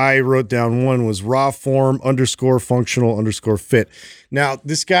 So I wrote down one was raw form _functional_fit. Now,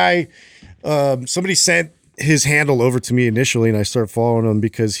 this guy, somebody sent his handle over to me initially, and I started following him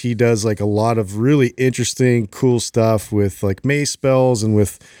because he does like a lot of really interesting, cool stuff with like mace spells and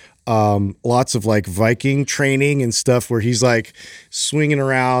with lots of like Viking training and stuff where he's like swinging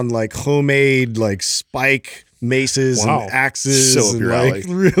around like homemade like spike maces and axes and like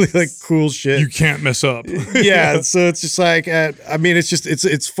really like cool shit. You can't mess up. Yeah, so it's just like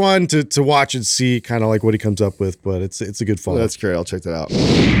it's fun to watch and see kind of like what he comes up with, but it's a good follow. That's great. I'll check that out.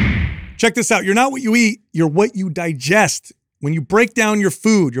 Check this out. You're not what you eat, you're what you digest. When you break down your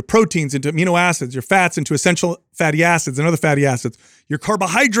food, your proteins into amino acids, your fats into essential fatty acids and other fatty acids, your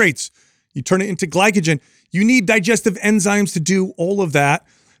carbohydrates, you turn it into glycogen. You need digestive enzymes to do all of that.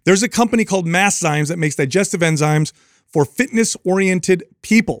 There's a company called Masszymes that makes digestive enzymes for fitness-oriented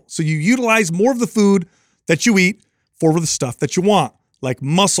people. So you utilize more of the food that you eat for the stuff that you want, like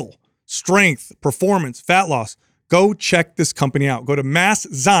muscle, strength, performance, fat loss. Go check this company out. Go to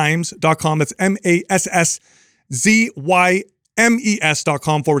masszymes.com. That's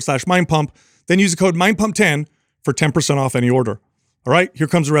MASSZYMES.com/Mind Pump. Then use the code MindPump10 for 10% off any order. All right, here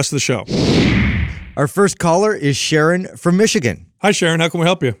comes the rest of the show. Our first caller is Sharon from Michigan. Hi, Sharon. How can we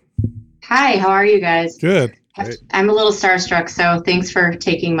help you? Hi, how are you guys? Good. I'm a little starstruck, so thanks for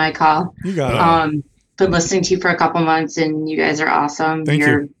taking my call. You got it. Been listening to you for a couple months, and you guys are awesome.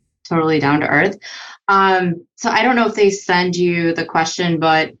 You're totally down to earth. So I don't know if they send you the question,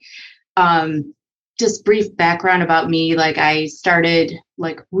 but just brief background about me. Like I started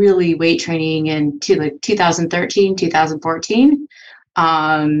like really weight training in 2013, 2014.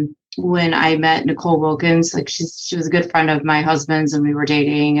 When I met Nicole Wilkins, like she was a good friend of my husband's and we were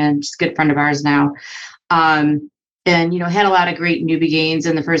dating, and she's a good friend of ours now. And, had a lot of great newbie gains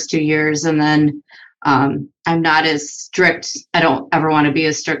in the first 2 years. And then I'm not as strict. I don't ever want to be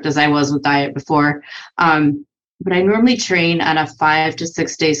as strict as I was with diet before. But I normally train on a 5 to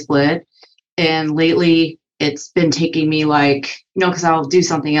 6 day split. And lately it's been taking me because I'll do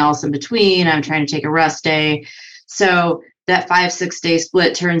something else in between. I'm trying to take a rest day. So that 5-6 day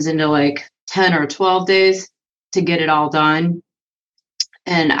split turns into like 10 or 12 days to get it all done.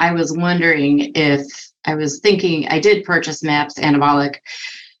 And I was wondering I did purchase MAPS Anabolic.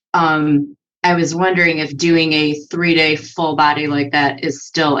 I was wondering if doing a 3-day full body like that is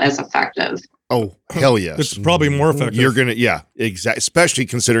still as effective. Oh, hell yes. It's probably more effective. You're going to, exactly. Especially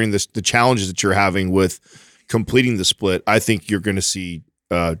considering the challenges that you're having with completing the split. I think you're going to see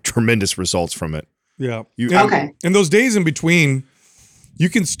tremendous results from it. Yeah. Okay. In those days in between, you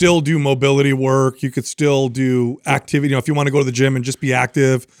can still do mobility work. You could still do activity. If you want to go to the gym and just be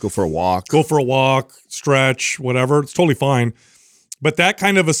active. Go for a walk, stretch, whatever. It's totally fine. But that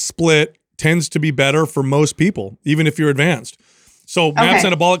kind of a split tends to be better for most people, even if you're advanced. So MAPS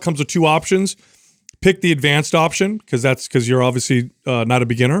Anabolic comes with 2 options. Pick the advanced option because you're obviously not a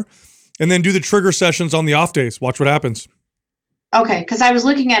beginner. And then do the trigger sessions on the off days. Watch what happens. Okay, because I was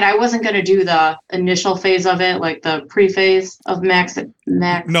looking at, I wasn't going to do the initial phase of it, like the pre-phase of MAPS.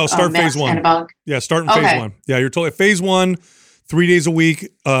 No, start phase 1. Anabolic. Yeah, start in phase 1. Yeah, you're totally phase 1, 3 days a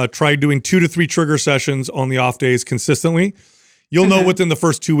week. Try doing 2 to 3 trigger sessions on the off days consistently. You'll know within the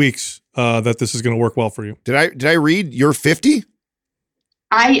first 2 weeks that this is going to work well for you. Did I read you're 50?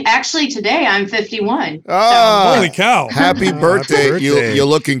 Today I'm 51. Oh, holy cow. Happy birthday. birthday. You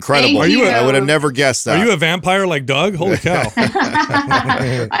look incredible. Thank you. I would have never guessed that. Are you a vampire like Doug? Holy cow.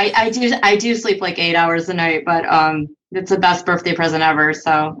 I do sleep like 8 hours a night, but it's the best birthday present ever.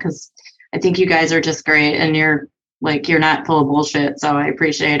 So, because I think you guys are just great, and you're not full of bullshit. So I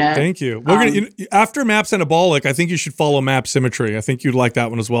appreciate it. Thank you. We're after MAPS Anabolic, I think you should follow MAP Symmetry. I think you'd like that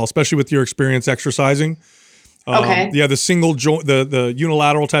one as well, especially with your experience exercising. Okay. Yeah, the single joint, the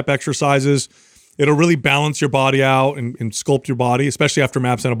unilateral type exercises, it'll really balance your body out and sculpt your body, especially after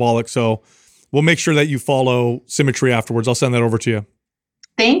MAPS Anabolic. So we'll make sure that you follow Symmetry afterwards. I'll send that over to you.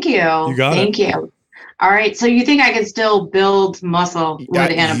 Thank you. You got it. Thank you. All right. So you think I can still build muscle with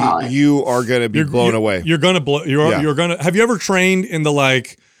anabolic? You are going to be blown away. You're going to blow. You're going to. Have you ever trained in the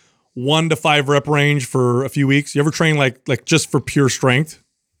 1 to 5 rep range for a few weeks? You ever train like just for pure strength?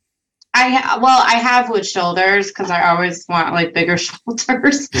 I have with shoulders because I always want bigger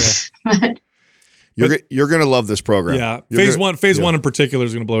shoulders. Yeah. You're going to love this program. Yeah. Phase one in particular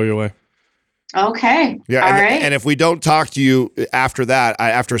is going to blow you away. Okay. Yeah. All right. And if we don't talk to you after that,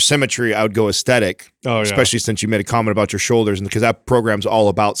 after Symmetry, I would go aesthetic. Oh, yeah. Especially since you made a comment about your shoulders, and because that program's all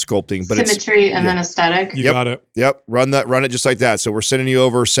about sculpting. But Symmetry and then aesthetic. You got it. Yep. Run it just like that. So we're sending you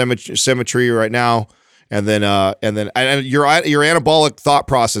over Symmetry right now. And then your anabolic thought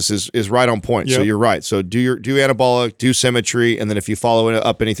process is right on point. Yep. So you're right. So do anabolic, do Symmetry, and then if you follow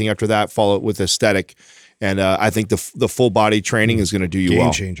up anything after that, follow it with aesthetic. And I think the full body training is going to do you well.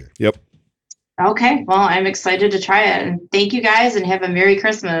 Game changer. Yep. Okay. Well, I'm excited to try it. And thank you guys, and have a Merry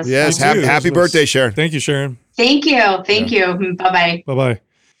Christmas. Yes. Happy birthday, Sharon. Thank you, Sharon. Thank you. Thank you. Bye-bye. Bye-bye.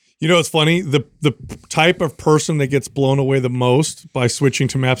 You know, it's funny. The type of person that gets blown away the most by switching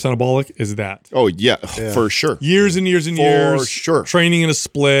to MAPS Anabolic is that. Oh, yeah. For sure. Years and years and years. For sure. Training in a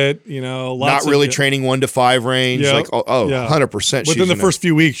split, lots not really training 1 to 5 range. Yep. Like, 100%. Within the first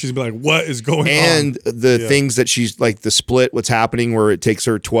few weeks, she's going to be like, what is going on? And the things that she's like the split, what's happening where it takes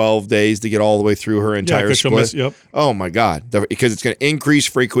her 12 days to get all the way through her entire split. Yep. Oh my God. Because it's going to increase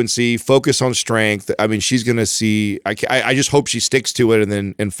frequency, focus on strength. I mean, she's going to see, I just hope she sticks to it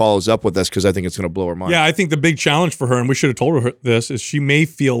and follows up with us, because I think it's going to blow her mind. Yeah, I think the big challenge for her, and we should have told her this, is she may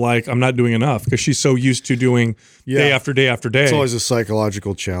feel like I'm not doing enough because she's so used to doing day after day after day. It's always a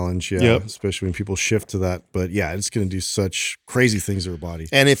psychological challenge, Yep. especially when people shift to that. But yeah, it's going to do such crazy things to her body.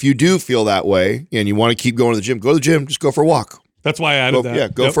 And if you do feel that way and you want to keep going to the gym, go to the gym, just go for a walk. That's why I added that. Yeah,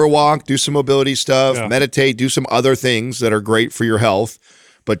 go for a walk, do some mobility stuff, Yeah. meditate, do some other things that are great for your health,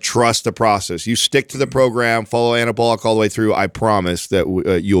 but trust the process. You stick to the program, follow anabolic all the way through. I promise that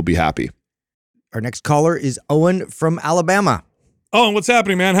you'll be happy. Our next caller is Owen from Alabama. Owen, what's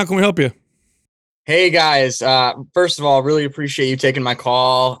happening, man? How can we help you? Hey guys, first of all, really appreciate you taking my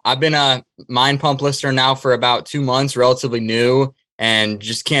call. I've been a Mind Pump listener now for about 2 months, relatively new, and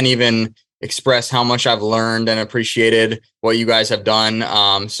just can't even express how much I've learned and appreciated what you guys have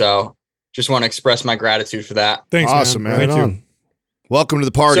done. So just want to express my gratitude for that. Thanks, Awesome, man. Thank Right you. on. Welcome to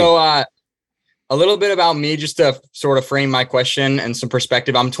the party. So a little bit about me, just to sort of frame my question and some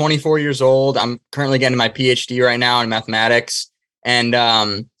perspective. I'm 24 years old. I'm currently getting my PhD right now in mathematics. And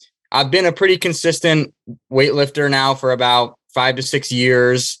I've been a pretty consistent weightlifter now for about 5 to 6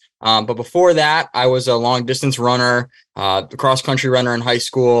 years. But before that, I was a long distance runner, cross country runner in high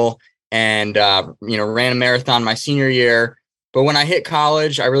school, and ran a marathon my senior year. But when I hit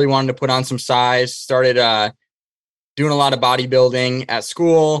college, I really wanted to put on some size, started doing a lot of bodybuilding at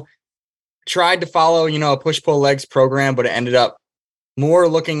school. Tried to follow, a push-pull legs program, but it ended up more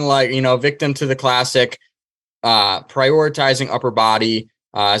looking like, victim to the classic, prioritizing upper body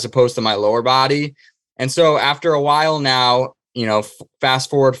as opposed to my lower body. And so after a while now, fast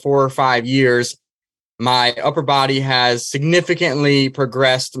forward 4 or 5 years, my upper body has significantly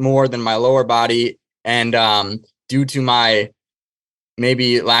progressed more than my lower body. And due to my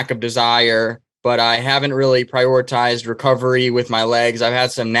maybe lack of desire, but I haven't really prioritized recovery with my legs. I've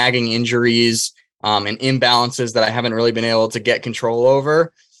had some nagging injuries and imbalances that I haven't really been able to get control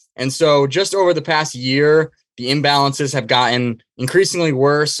over. And so just over the past year, the imbalances have gotten increasingly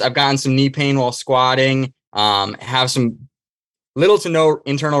worse. I've gotten some knee pain while squatting, have some little to no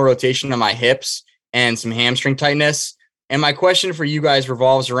internal rotation on my hips and some hamstring tightness. And my question for you guys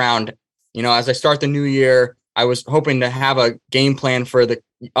revolves around, as I start the new year, I was hoping to have a game plan for the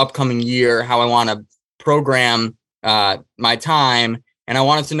upcoming year, how I want to program my time. And I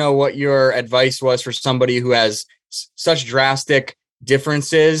wanted to know what your advice was for somebody who has such drastic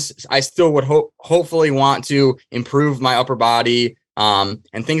differences. I still would hopefully want to improve my upper body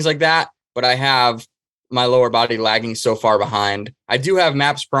and things like that, but I have my lower body lagging so far behind. I do have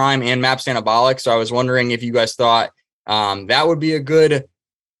MAPS Prime and MAPS Anabolic, so I was wondering if you guys thought that would be a good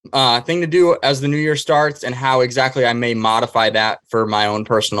thing to do as the new year starts, and how exactly I may modify that for my own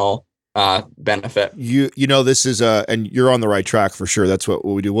personal benefit. You know, this is and you're on the right track for sure. That's what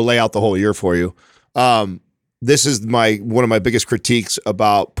we do. We'll lay out the whole year for you. This is one of my biggest critiques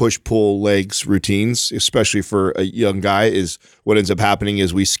about push-pull legs routines, especially for a young guy, is what ends up happening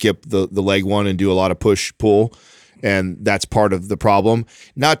is we skip the leg one and do a lot of push-pull, and that's part of the problem.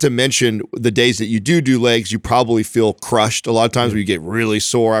 Not to mention the days that you do legs, you probably feel crushed a lot of times where you get really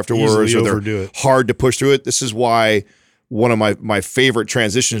sore afterwards, or they're hard to push through it. This is why one of my favorite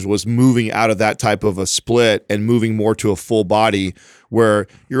transitions was moving out of that type of a split and moving more to a full body, where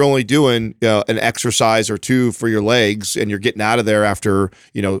you're only doing an exercise or two for your legs, and you're getting out of there after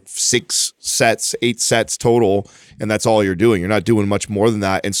 6 sets, 8 sets total, and that's all you're doing. You're not doing much more than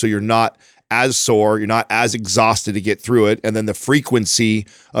that, and so you're not as sore, you're not as exhausted to get through it, and then the frequency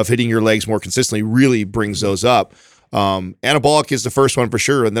of hitting your legs more consistently really brings those up. Anabolic is the first one for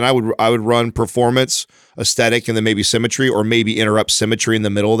sure, and then I would run performance, aesthetic, and then maybe symmetry, or maybe interrupt symmetry in the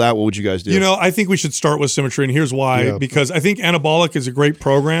middle of that. What would you guys do? I think we should start with symmetry, and here's why. Because I think anabolic is a great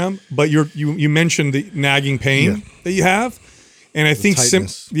program, but you mentioned the nagging pain that you have, and I think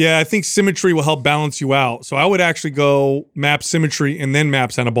symmetry will help balance you out. So I would actually go MAPS symmetry and then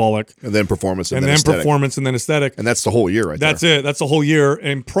MAPS anabolic, and then performance, and then aesthetic. Performance, and then aesthetic, and that's the whole year, right? That's it. That's the whole year.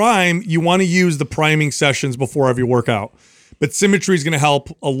 And prime, you want to use the priming sessions before every workout. But symmetry is going to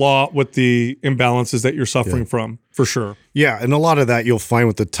help a lot with the imbalances that you're suffering from, for sure. Yeah, and a lot of that you'll find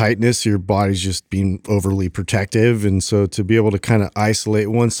with the tightness, your body's just being overly protective. And so to be able to kind of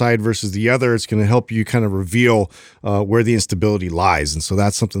isolate one side versus the other, it's going to help you kind of reveal where the instability lies. And so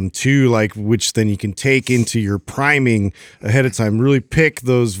that's something too, like, which then you can take into your priming ahead of time. Really pick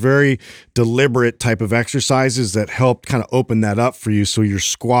those very deliberate type of exercises that help kind of open that up for you, so your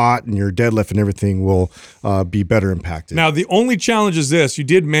squat and your deadlift and everything will be better impacted. Now, the only challenge is this. You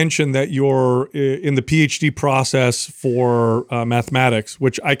did mention that you're in the PhD process for mathematics,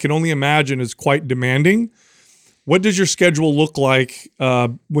 which I can only imagine is quite demanding. What does your schedule look like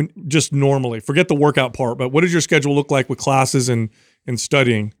when just normally? Forget the workout part, but what does your schedule look like with classes and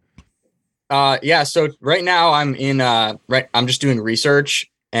studying? So right now I'm just doing research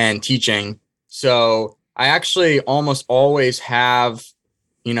and teaching. So I actually almost always have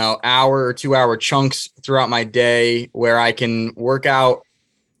hour or 2 hour chunks throughout my day where I can work out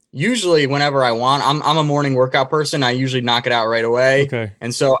usually whenever I want. I'm a morning workout person. I usually knock it out right away. Okay.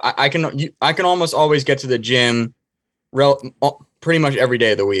 And so I can almost always get to the gym pretty much every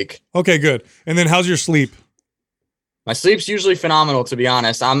day of the week. Okay, good. And then how's your sleep? My sleep's usually phenomenal, to be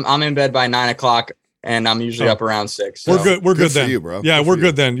honest. I'm in bed by 9 o'clock and I'm usually up around 6. So. We're good. We're good then. For you, bro. Yeah, we're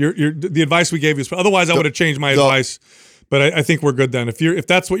good then. You're the advice we gave you. Otherwise, I would have changed my advice. But I think we're good then. If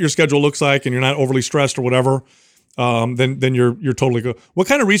that's what your schedule looks like and you're not overly stressed or whatever, then you're totally good. What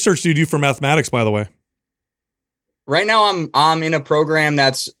kind of research do you do for mathematics, by the way? Right now, I'm in a program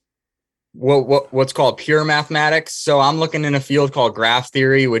that's what's called pure mathematics. So I'm looking in a field called graph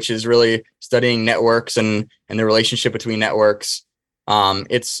theory, which is really studying networks and the relationship between networks.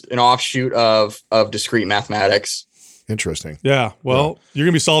 It's an offshoot of discrete mathematics. Interesting. Yeah. Well, you're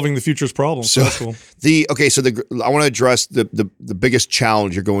going to be solving the future's problems. So that's cool. I want to address the biggest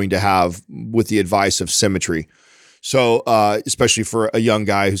challenge you're going to have with the advice of symmetry. So, especially for a young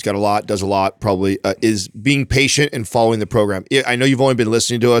guy who's got does a lot, probably is being patient and following the program. I know you've only been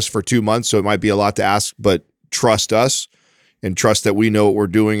listening to us for 2 months, so it might be a lot to ask, but trust us and trust that we know what we're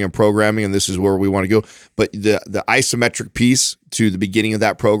doing and programming, and this is where we want to go. But the isometric piece to the beginning of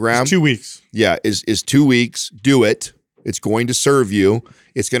that program, it's 2 weeks. Yeah, is 2 weeks. Do it. It's going to serve you.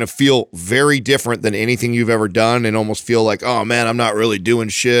 It's going to feel very different than anything you've ever done, and almost feel like, oh man, I'm not really doing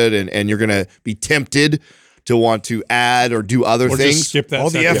shit. And you're going to be tempted to want to add or do other things. Just skip that.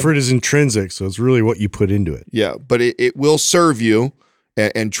 All the effort is intrinsic, so it's really what you put into it. Yeah, but it will serve you,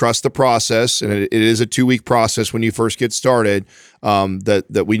 and trust the process. And it is a 2-week process when you first get started.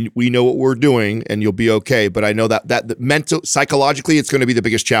 That we know what we're doing, and you'll be okay. But I know that the psychologically, it's going to be the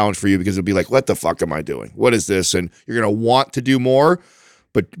biggest challenge for you, because it'll be like, what the fuck am I doing? What is this? And you're going to want to do more,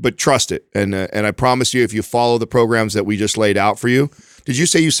 but trust it. And I promise you, if you follow the programs that we just laid out for you. Did you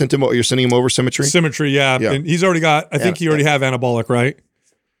say you're sending him over symmetry? Symmetry, yeah. And he's already got. I think you already have anabolic, right?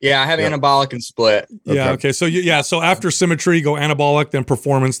 Yeah, I have anabolic and split. Yeah. Okay. So so after symmetry, go anabolic, then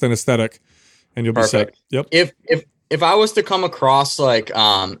performance, then aesthetic, and you'll be set. Yep. If I was to come across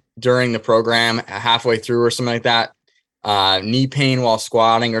during the program halfway through or something like that, knee pain while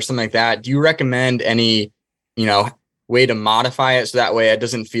squatting or something like that, do you recommend any way to modify it so that way it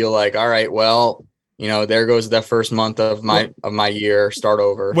doesn't feel like, all right, well, there goes the first month of my year, start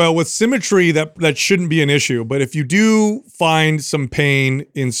over. Well, with symmetry, that shouldn't be an issue. But if you do find some pain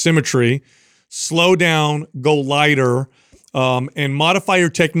in symmetry, slow down, go lighter, and modify your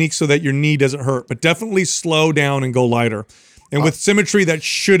technique so that your knee doesn't hurt. But definitely slow down and go lighter. And with symmetry, that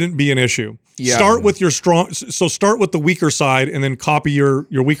shouldn't be an issue. Yeah. Start with start with the weaker side and then copy your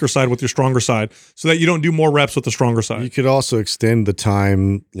weaker side with your stronger side so that you don't do more reps with the stronger side. You could also extend the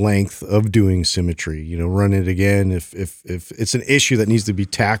time length of doing symmetry, run it again. If it's an issue that needs to be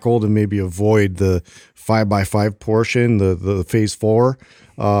tackled and maybe avoid the 5x5 portion, the phase 4,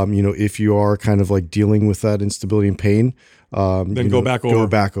 if you are kind of like dealing with that instability and pain, then go back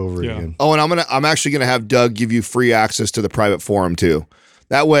over again. Oh, and I'm actually going to have Doug give you free access to the private forum too.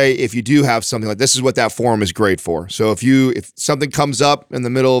 That way, if you do have something like this, is what that forum is great for. So if something comes up in the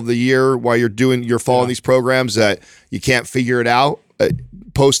middle of the year while you're following these programs that you can't figure it out,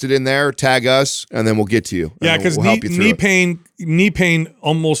 post it in there, tag us, and then we'll get to you. Yeah, because knee pain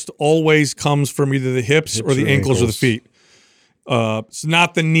almost always comes from either the hips or the ankles or the feet. It's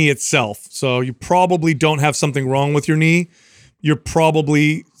not the knee itself. So you probably don't have something wrong with your knee. There's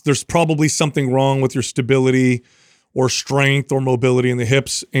probably something wrong with your stability or strength or mobility in the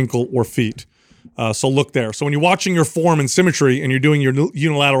hips, ankle, or feet. So look there. So when you're watching your form in symmetry and you're doing your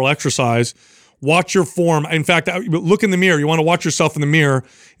unilateral exercise, watch your form. In fact, look in the mirror. You want to watch yourself in the mirror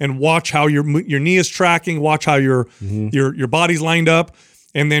and watch how your knee is tracking, watch how your body's lined up,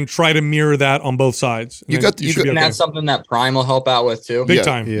 and then try to mirror that on both sides. And that's something that Prime will help out with too. Big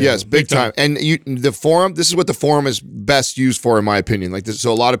time. Yeah. Yes, big time. And the forum, this is what the forum is best used for, in my opinion. Like this,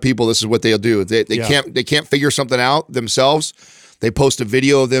 so a lot of people, this is what they'll do. They can't figure something out themselves. They post a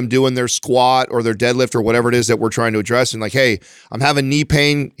video of them doing their squat or their deadlift or whatever it is that we're trying to address, and like, hey, I'm having knee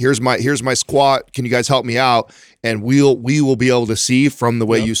pain. Here's my squat. Can you guys help me out? And we will be able to see from the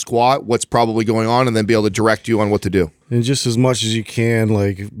way you squat what's probably going on, and then be able to direct you on what to do. And just as much as you can,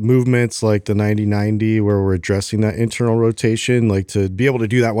 like movements like the 90-90 where we're addressing that internal rotation, like to be able to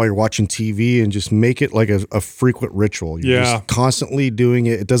do that while you're watching TV and just make it like a frequent ritual. You're just constantly doing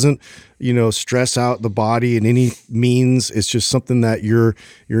it. It doesn't, stress out the body in any means. It's just something that you're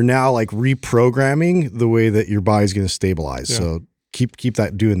now like reprogramming the way that your body's going to stabilize. Yeah. So keep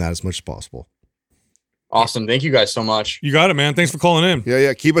doing that as much as possible. Awesome. Thank you guys so much. You got it, man. Thanks for calling in.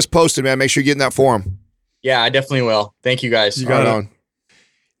 Yeah. Keep us posted, man. Make sure you get in that forum. Yeah, I definitely will. Thank you guys. You got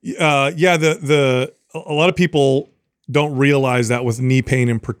it. A lot of people don't realize that with knee pain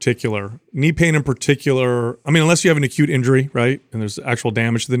in particular. I mean, unless you have an acute injury, right? And there's actual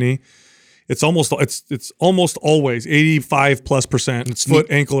damage to the knee. It's almost always 85+%. It's foot,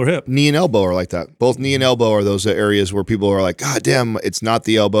 ankle, or hip. Knee and elbow are like that. Both knee and elbow are those areas where people are like, God damn, it's not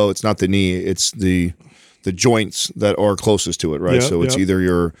the elbow, it's not the knee, it's the joints that are closest to it, right? So it's either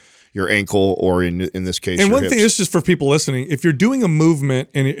your ankle or in this case, and your one hips. thing, this is for people listening, if you're doing a movement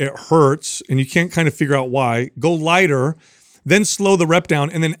and it hurts and you can't kind of figure out why, go lighter, then slow the rep down,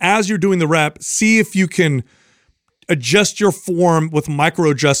 and then as you're doing the rep, see if you can adjust your form with micro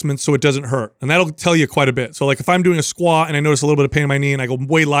adjustments so it doesn't hurt. And that'll tell you quite a bit. So like if I'm doing a squat and I notice a little bit of pain in my knee and I go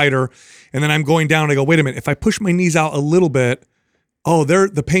way lighter, and then I'm going down and I go, wait a minute, if I push my knees out a little bit,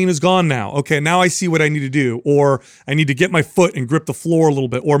 the pain is gone now. Okay, now I see what I need to do. Or I need to get my foot and grip the floor a little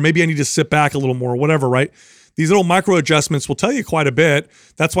bit. Or maybe I need to sit back a little more or whatever, right? These little micro adjustments will tell you quite a bit.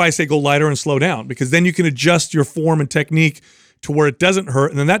 That's why I say go lighter and slow down, because then you can adjust your form and technique to where it doesn't hurt,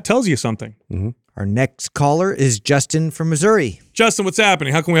 and then that tells you something. Mm-hmm. Our next caller is Justin from Missouri. Justin, what's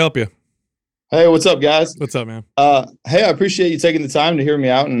happening? How can we help you? Hey, what's up, guys? What's up, man? Hey, I appreciate you taking the time to hear me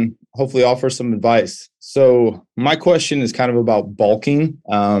out and hopefully offer some advice. So my question is kind of about bulking.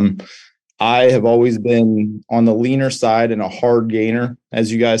 I have always been on the leaner side and a hard gainer,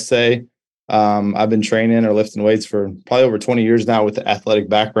 as you guys say. I've been training or lifting weights for probably over 20 years now with the athletic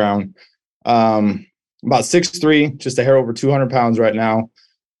background. About 6'3", just a hair over 200 pounds right now.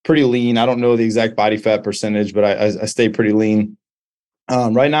 Pretty lean. I don't know the exact body fat percentage, but I stay pretty lean.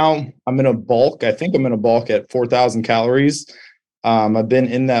 Right now, I'm in a bulk. I think I'm in a bulk at 4,000 calories. I've been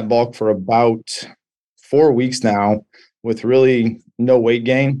in that bulk for about 4 weeks now with really no weight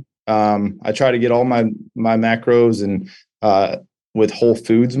gain. I try to get all my macros and with whole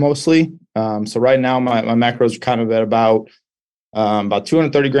foods mostly. So right now, my macros are kind of at about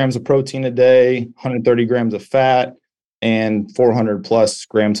 230 grams of protein a day, 130 grams of fat, and 400 plus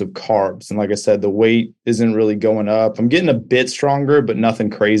grams of carbs. And like I said, the weight isn't really going up. I'm getting a bit stronger, but nothing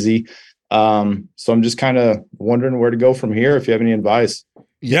crazy. So I'm just kind of wondering where to go from here. If you have any advice.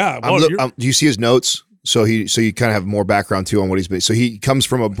 Yeah. Do you see his notes? So you kind of have more background too on what he's been. So he comes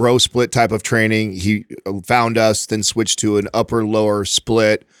from a bro split type of training. He found us, then switched to an upper lower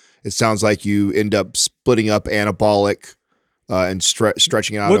split. it sounds like you end up splitting up anabolic and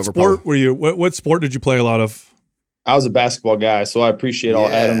stretching it out. What sport were you? What sport did you play a lot of? I was a basketball guy, so I appreciate all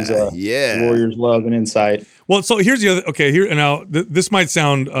Adam's Warriors love and insight. Well, so here's the other. Okay, here now this might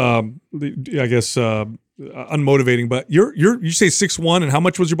sound, I guess, unmotivating, but you say 6'1", and how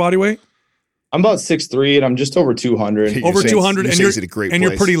much was your body weight? I'm about 6'3", and I'm just over 200. Over 200, and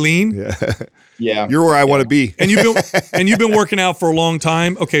you're pretty lean. Yeah, you're where I want to be. And you've been working out for a long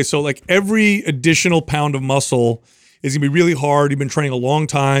time. Okay, so like every additional pound of muscle is gonna be really hard. You've been training a long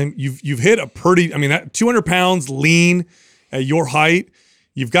time. You've hit a pretty. I mean, that 200 pounds lean at your height.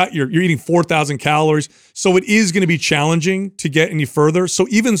 You're eating 4,000 calories, so it is going to be challenging to get any further. So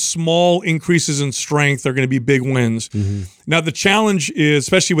even small increases in strength are going to be big wins. Mm-hmm. Now the challenge is,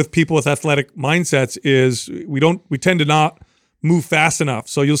 especially with people with athletic mindsets, is we tend to not move fast enough.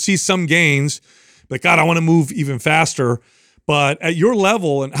 So you'll see some gains, like, God, I want to move even faster. But at your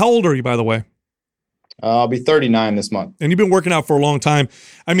level, and how old are you, by the way? I'll be 39 this month. And you've been working out for a long time.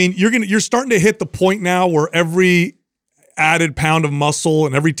 I mean, you're starting to hit the point now where every added pound of muscle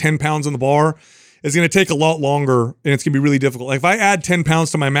and every 10 pounds on the bar is going to take a lot longer, and it's going to be really difficult. Like if I add 10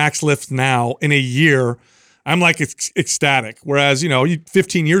 pounds to my max lift now in a year, I'm like ecstatic. Whereas,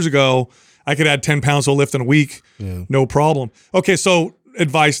 15 years ago, I could add 10 pounds to a lift in a week, no problem. Okay, so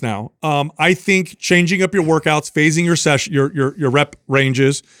advice now. I think changing up your workouts, phasing your session, your rep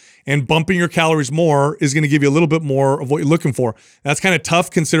ranges, and bumping your calories more is going to give you a little bit more of what you're looking for. That's kind of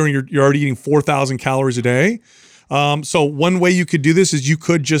tough considering you're already eating 4,000 calories a day. So one way you could do this is you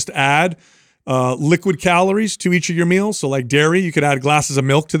could just add liquid calories to each of your meals. So like dairy, you could add glasses of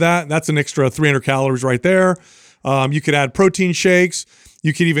milk to that. That's an extra 300 calories right there. You could add protein shakes.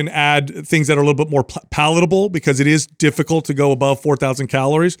 You could even add things that are a little bit more palatable because it is difficult to go above 4,000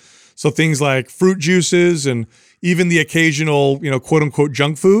 calories. So things like fruit juices and even the occasional, quote unquote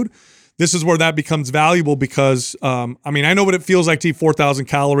junk food. This is where that becomes valuable because, I know what it feels like to eat 4,000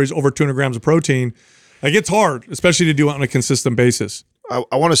 calories over 200 grams of protein. Like it's hard, especially to do it on a consistent basis.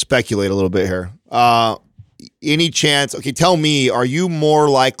 I want to speculate a little bit here. Any chance? Okay, tell me, are you more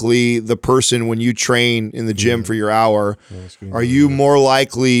likely the person when you train in the gym for your hour? Are you more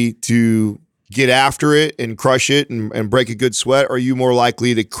likely to get after it and crush it and break a good sweat? Or are you more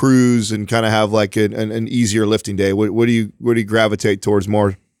likely to cruise and kind of have like an easier lifting day? What do you gravitate towards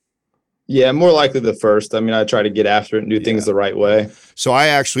more? Yeah, more likely the first. I try to get after it and do things the right way. So I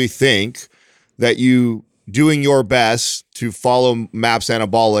actually think that you doing your best to follow MAPS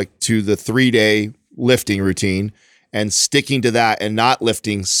Anabolic to the 3-day lifting routine and sticking to that and not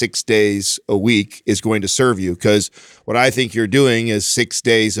lifting 6 days a week is going to serve you. Because what I think you're doing is 6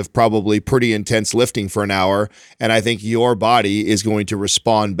 days of probably pretty intense lifting for an hour. And I think your body is going to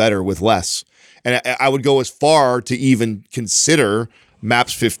respond better with less. And I would go as far to even consider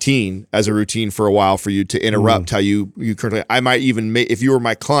MAPS 15 as a routine for a while for you to interrupt how you currently. I might even make, if you were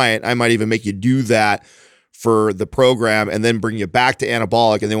my client, I might even make you do that for the program and then bring you back to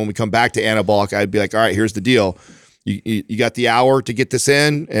anabolic. And then when we come back to anabolic, I'd be like, all right, here's the deal. You got the hour to get this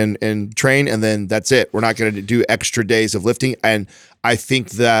in and train, and then that's it. We're not going to do extra days of lifting. And I think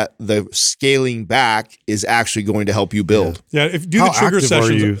that the scaling back is actually going to help you build. Yeah, if do the trigger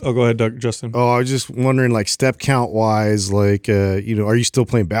sessions. Oh, go ahead, Justin. Oh, I was just wondering, like step count wise, like are you still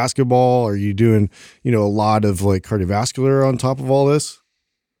playing basketball? Are you doing a lot of like cardiovascular on top of all this?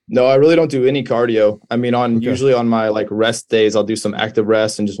 No, I really don't do any cardio. Usually on my like rest days, I'll do some active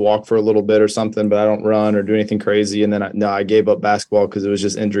rest and just walk for a little bit or something, but I don't run or do anything crazy. And then I gave up basketball because it was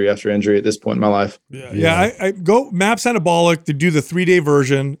just injury after injury at this point in my life. Yeah. I go MAPS Anabolic to do the 3-day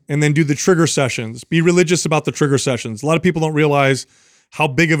version and then do the trigger sessions. Be religious about the trigger sessions. A lot of people don't realize how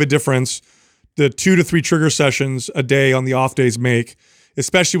big of a difference the 2 to 3 trigger sessions a day on the off days make,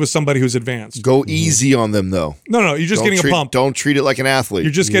 especially with somebody who's advanced. Go easy on them, though. No, you're just getting a pump. Don't treat it like an athlete.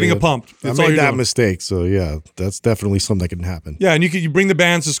 You're just getting a pump. I made that mistake, so yeah, that's definitely something that can happen. Yeah, and you bring the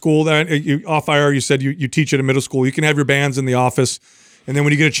bands to school. Off IR, you said you teach at a middle school. You can have your bands in the office, and then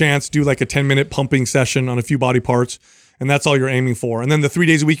when you get a chance, do like a 10-minute pumping session on a few body parts, and that's all you're aiming for. And then the 3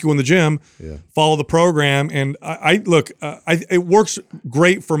 days a week you go in the gym, follow the program, and it works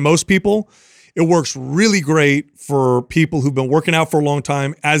great for most people. It works really great for people who've been working out for a long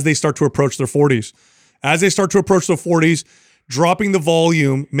time as they start to approach their 40s. As they start to approach their 40s, dropping the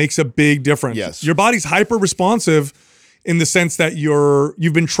volume makes a big difference. Yes. Your body's hyper responsive in the sense that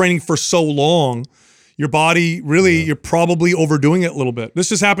you've been training for so long. Your body really, you're probably overdoing it a little bit. This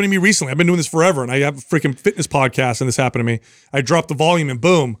just happened to me recently. I've been doing this forever, and I have a freaking fitness podcast, and this happened to me. I dropped the volume, and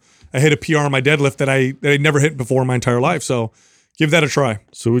boom, I hit a PR on my deadlift that I never hit before in my entire life. So give that a try.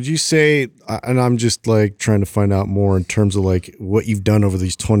 So would you say, and I'm just like trying to find out more in terms of like what you've done over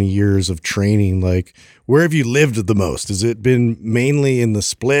these 20 years of training, like where have you lived the most? Has it been mainly in the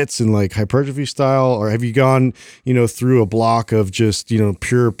splits and like hypertrophy style, or have you gone, through a block of just,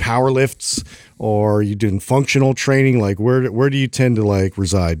 pure power lifts, or are you doing functional training? Like where do you tend to like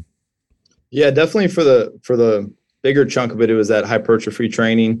reside? Yeah, definitely for the bigger chunk of it, it was that hypertrophy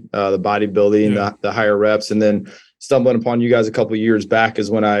training, the bodybuilding, the higher reps, and then stumbling upon you guys a couple of years back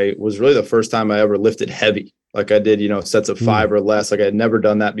is when I was really the first time I ever lifted heavy. Like I did, sets of 5 or less. Like I had never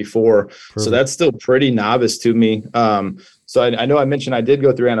done that before. Perfect. So that's still pretty novice to me. So I know I mentioned I did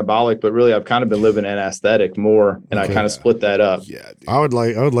go through anabolic, but really I've kind of been living in aesthetic more, and I kind of split that up. Yeah, dude. I would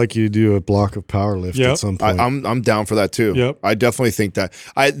like you to do a block of power lift at some point. I'm down for that too. Yep. I definitely think that.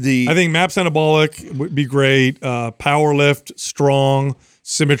 I think MAPS anabolic would be great. Power lift, strong,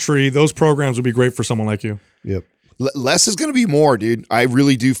 symmetry. Those programs would be great for someone like you. Yep. Less is going to be more, dude. I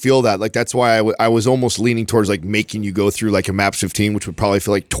really do feel that. Like, that's why I was almost leaning towards like making you go through like a MAPS 15, which would probably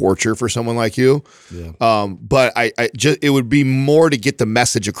feel like torture for someone like you. Yeah. But it would be more to get the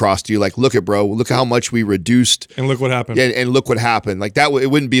message across to you. Like, look at how much we reduced. And look what happened. And look what happened. Like that, it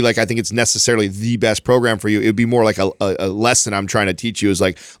wouldn't be like, I think it's necessarily the best program for you. It would be more like a lesson I'm trying to teach you is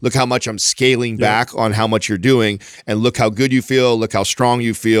like, look how much I'm scaling back on how much you're doing, and look how good you feel. Look how strong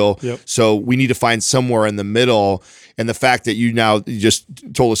you feel. Yep. So we need to find somewhere in the middle. And the fact that you just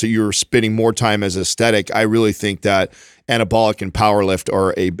told us that you were spending more time as aesthetic, I really think that anabolic and powerlift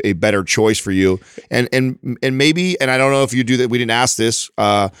are a better choice for you. And maybe, and I don't know if you do that, we didn't ask this,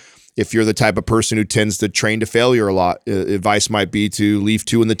 if you're the type of person who tends to train to failure a lot, advice might be to leave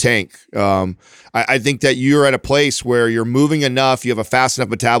 2 in the tank. I think that you're at a place where you're moving enough, you have a fast enough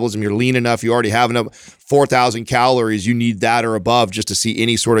metabolism, you're lean enough, you already have enough 4,000 calories, you need that or above just to see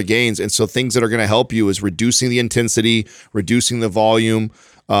any sort of gains. And so things that are going to help you is reducing the intensity, reducing the volume.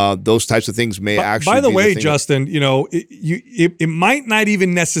 Those types of things may actually. By the way, Justin, it might not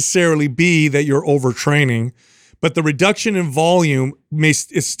even necessarily be that you're overtraining, but the reduction in volume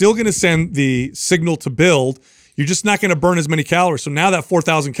is still going to send the signal to build. You're just not going to burn as many calories. So now that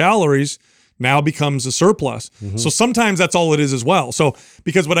 4,000 calories now becomes a surplus. Mm-hmm. So sometimes that's all it is as well. So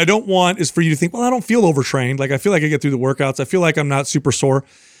because what I don't want is for you to think, well, I don't feel overtrained. Like I feel like I get through the workouts. I feel like I'm not super sore.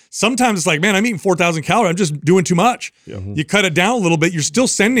 Sometimes it's like, man, I'm eating 4,000 calories. I'm just doing too much. Mm-hmm. You cut it down a little bit. You're still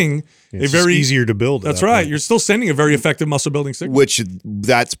sending it's easier to build. That's right. Point. You're still sending a very effective muscle building signal. Which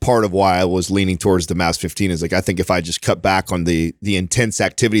that's part of why I was leaning towards the MAPS 15 is like, I think if I just cut back on the intense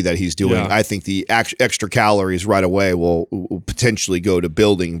activity that he's doing, I think the extra calories right away will potentially go to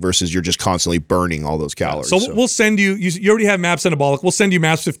building versus you're just constantly burning all those calories. So we'll send you already have MAPS anabolic. We'll send you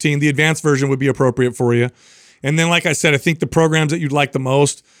MAPS 15. The advanced version would be appropriate for you. And then, like I said, I think the programs that you'd like the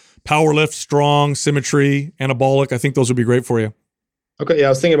most, powerlift, strong, symmetry, anabolic, I think those would be great for you. Okay, yeah, I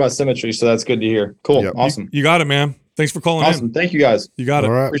was thinking about symmetry, so that's good to hear. Cool, awesome. You got it, man. Thanks for calling in. Awesome, thank you guys. You got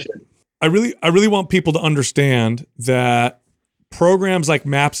it. All right. Appreciate it. I really want people to understand that programs like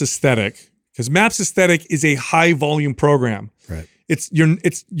MAPS Aesthetic, because MAPS Aesthetic is a high volume program. Right.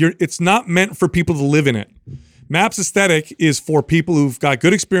 It's not meant for people to live in it. MAPS Aesthetic is for people who've got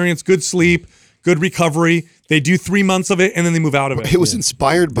good experience, good sleep, good recovery. They do 3 months of it and then they move out of it. It was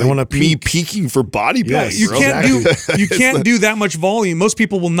inspired by me peaking for bodybuilding. Yeah, you can't do that much volume. Most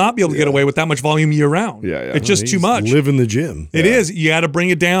people will not be able to get away with that much volume year round. Yeah. It's just too much. Live in the gym. It is. You got to bring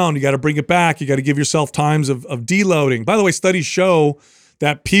it down. You got to bring it back. You got to give yourself times of deloading. By the way, studies show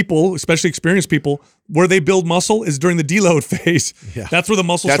that people, especially experienced people, where they build muscle is during the deload phase. Yeah. That's where the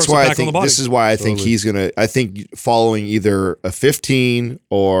muscle starts to pack on the body. This is why I think he's going to, I think following either a 15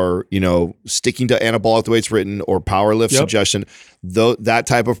 or, sticking to anabolic the way it's written or power lift suggestion, that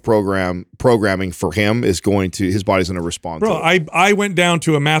type of programming for him is his body's going to respond to it. I went down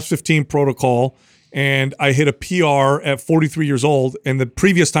to a MAPS 15 protocol and I hit a PR at 43 years old. And the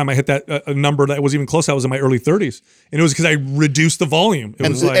previous time I hit that a number that was even close, I was in my early 30s. And it was because I reduced the volume.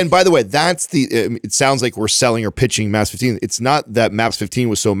 And by the way, it sounds like we're selling or pitching MAPS 15. It's not that MAPS 15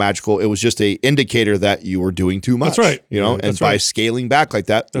 was so magical. It was just an indicator that you were doing too much. That's right. And by scaling back like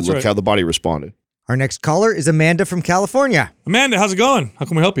that, look how the body responded. Our next caller is Amanda from California. Amanda, how's it going? How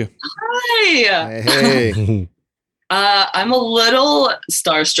can we help you? Hi. Hey. I'm a little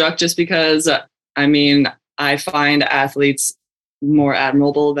starstruck just because, I find athletes more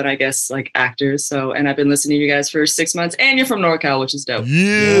admirable than I guess like actors. And I've been listening to you guys for 6 months, and you're from NorCal, which is dope.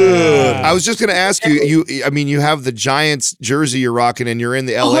 Yeah. I was just going to ask you, you have the Giants jersey you're rocking and you're in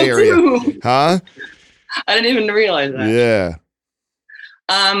the LA area. Huh? I didn't even realize that. Yeah.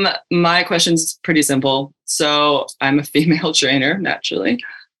 My question's pretty simple. So I'm a female trainer, naturally.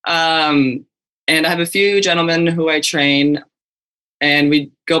 And I have a few gentlemen who I train and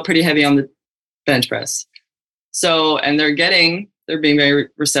we go pretty heavy on the bench press. So, and they're being very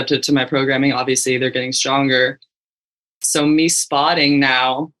receptive to my programming. Obviously, they're getting stronger. So me spotting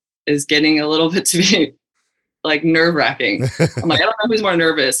now is getting a little bit to be like nerve wracking. I'm like, I don't know who's more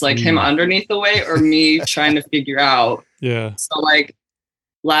nervous, like him underneath the weight or me trying to figure out. Yeah. So like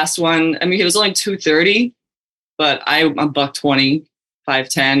last one, I mean, he was only 230, but I'm $120,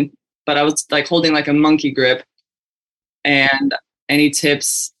 5'10", but I was like holding like a monkey grip. And any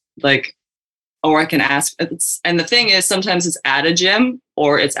tips, like, or I can ask. And the thing is, sometimes it's at a gym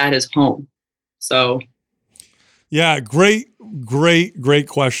or it's at his home. So. Yeah, great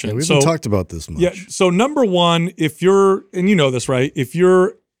question. Yeah, we haven't talked about this much. Yeah. So number one, if you're, and you know this, right? If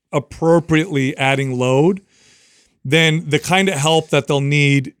you're appropriately adding load, then the kind of help that they'll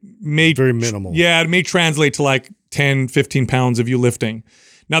need may very minimal. Yeah, it may translate to like 10, 15 pounds of you lifting.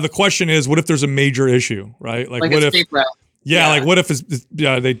 Now the question is, what if there's a major issue, right? Like what if? Yeah, like what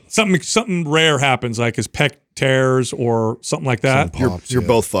if something rare happens, like his pec tears or something like that? You're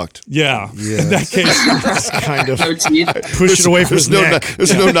both fucked. Yeah. In that case, kind of push it away from his neck.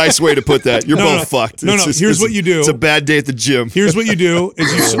 There's no nice way to put that. You're both fucked. Here's what you do. It's a bad day at the gym. Here's what you do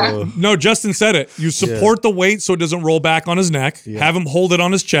is Justin said it. You support the weight so it doesn't roll back on his neck. Yeah. Have him hold it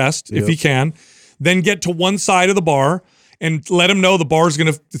on his chest if he can. Then get to one side of the bar and let him know the bar is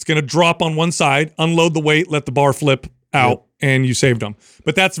gonna drop on one side. Unload the weight, let the bar flip out, and you saved them.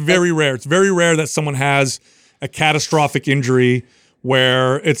 But that's very rare. It's very rare that someone has a catastrophic injury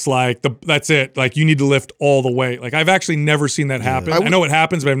where it's like that's it. Like you need to lift all the weight. Like I've actually never seen that happen. I know it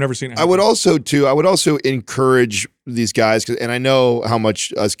happens, but I've never seen it happen. I would also encourage these guys, and I know how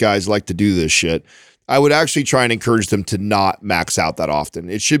much us guys like to do this shit. I would actually try and encourage them to not max out that often.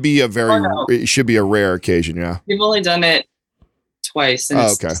 It should be it should be a rare occasion. Yeah. We've only done it twice. And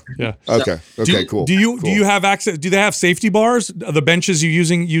okay. Yeah. Okay. Cool. Do you have access? Do they have safety bars? The benches you're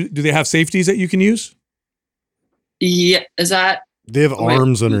using, do they have safeties that you can use? Yeah. Is that? They have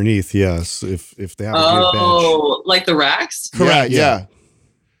arms underneath. Yes. If they have a good bench. Oh, like the racks? Correct. Yeah.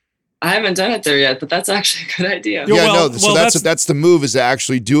 I haven't done it there yet, but that's actually a good idea. So that's the move, is to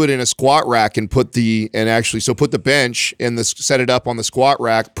actually do it in a squat rack and put the bench and set it up on the squat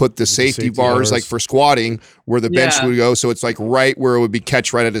rack, put the safety bars like for squatting where the bench would go, so it's like right where it would be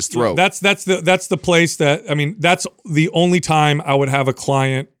catch right at his throat. That's the place that, I mean, that's the only time I would have a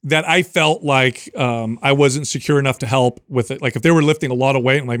client that I felt like I wasn't secure enough to help with it. Like if they were lifting a lot of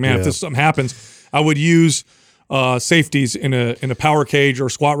weight, I'm like, man, if something happens, I would use safeties in a power cage or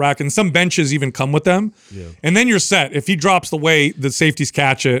squat rack, and some benches even come with them. Yeah. And then you're set. If he drops the weight, the safeties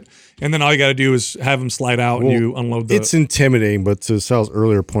catch it, and then all you got to do is have him slide out and you unload It's intimidating, but to Sal's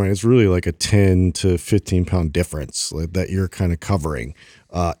earlier point, it's really like a 10 to 15 pound difference that you're kind of covering.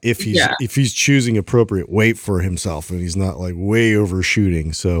 If he's choosing appropriate weight for himself and he's not like way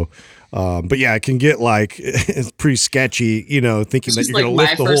overshooting. So, but yeah, it can get like it's pretty sketchy, thinking that you're going to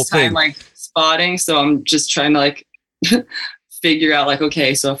lift the whole thing. It's my first time like spotting, so I'm just trying to like figure out like,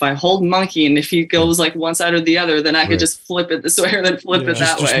 okay, so if I hold monkey and if he goes like one side or the other, then I could just flip it this way or then flip it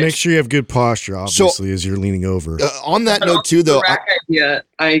that way. Just make sure you have good posture, obviously, as you're leaning over. On that note too, though,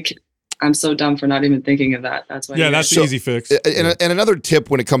 I'm so dumb for not even thinking of that. That's why. Yeah, that's the easy fix. And another tip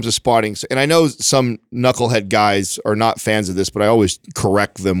when it comes to spotting, and I know some knucklehead guys are not fans of this, but I always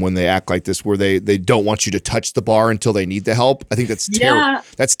correct them when they act like this, where they don't want you to touch the bar until they need the help. I think that's terrible.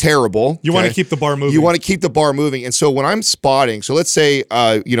 That's terrible. You want to keep the bar moving. You want to keep the bar moving. And so when I'm spotting, so let's say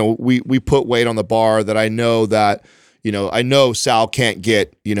we put weight on the bar that I know Sal can't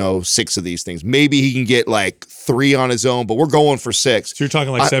get, 6 of these things. Maybe he can get like 3 on his own, but we're going for 6. So you're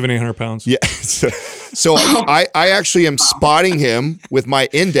talking like 700-800 pounds. Yeah. So I actually am spotting him with my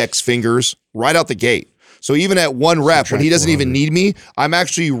index fingers right out the gate. So even at 1 rep, when he doesn't even need me, I'm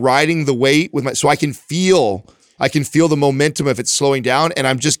actually riding the weight so I can feel the momentum if it's slowing down, and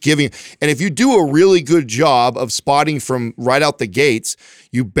I'm just giving. And if you do a really good job of spotting from right out the gates,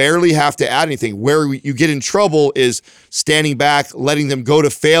 you barely have to add anything. Where you get in trouble is standing back, letting them go to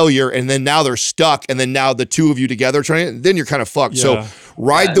failure, and then now they're stuck, and then now the two of you together then you're kind of fucked. Yeah. So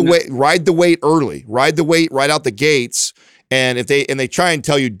ride the weight early, ride the weight right out the gates. And if they try and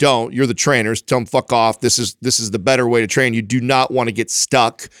tell you don't, you're the trainers, tell them fuck off. This is the better way to train. You do not want to get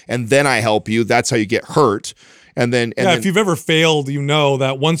stuck, and then I help you. That's how you get hurt. And then if you've ever failed, you know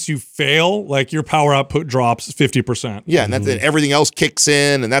that once you fail, like your power output drops 50%. Yeah, and then everything else kicks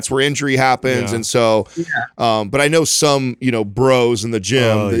in, and that's where injury happens. Yeah. And so, but I know some, bros in the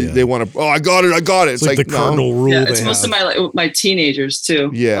gym, they want to. Oh, I got it. It's like the cardinal rule. Yeah, it's most of my teenagers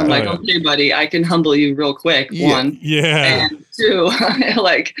too. Yeah, I'm like, okay, buddy, I can humble you real quick. Yeah. 1, and 2,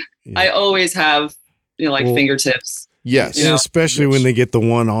 I always have fingertips. Yes. And especially when they get the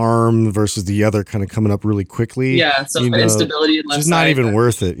one arm versus the other kind of coming up really quickly. Yeah, so instability in left it's just not side. even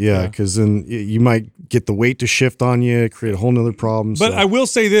worth it. Yeah, because then you might get the weight to shift on you, create a whole nother problem. But I will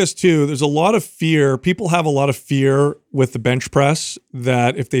say this too, there's a lot of fear. People have a lot of fear with the bench press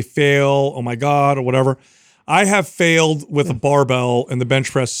that if they fail, oh my God, or whatever. I have failed with a barbell and the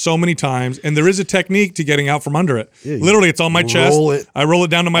bench press so many times, and there is a technique to getting out from under it. Yeah, literally, it's on my chest. I roll it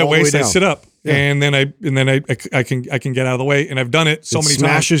down to my waist. I sit up, and then I can get out of the way. And I've done it so many times.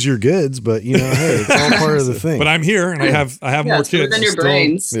 Smashes your goods, but hey, it's all part of the thing. But I'm here, and I have more kids. Than your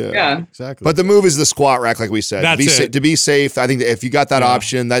brains. Yeah, exactly. But the move is the squat rack, like we said. To be safe, I think that if you got that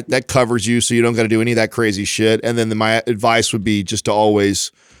option, that covers you, so you don't got to do any of that crazy shit. And then my advice would be just to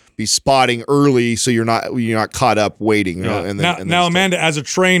always be spotting early, so you're not caught up waiting. Now, Amanda, as a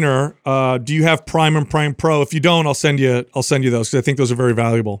trainer, do you have Prime and Prime Pro? If you don't, I'll send you those because I think those are very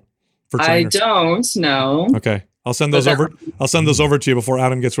valuable for trainers. I don't know. Okay. I'll send those over. I'll send those over to you before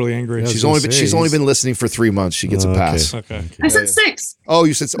Adam gets really angry. Yeah, she's only been listening for 3 months. She gets a pass. Okay. I said 6. Oh,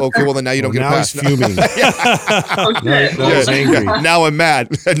 you said okay. Well, then now you don't get a pass. Now he's fuming. Now he's angry. Now I'm mad.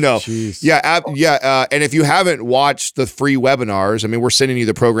 No. Jeez. And if you haven't watched the free webinars, I mean, we're sending you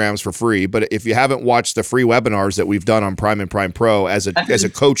the programs for free. But if you haven't watched the free webinars that we've done on Prime and Prime Pro as a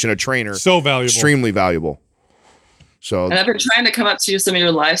coach and a trainer, so valuable, extremely valuable. So, and I've been trying to come up to some of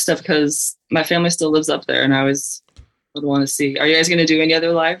your live stuff because my family still lives up there, and I always would want to see. Are you guys going to do any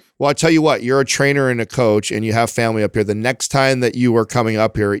other live? Well, I'll tell you what, you're a trainer and a coach and you have family up here. The next time that you are coming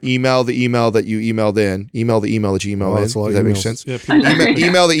up here, email the email that you emailed in. Email the email that you emailed in. Does that make sense? Yeah,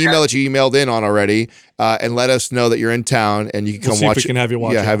 email the email that you emailed in on already and let us know that you're in town and you can come watch. We can have you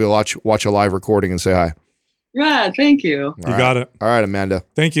watch. Yeah, have you watch a live recording and say hi. Rad, thank you. You got it. All right, Amanda.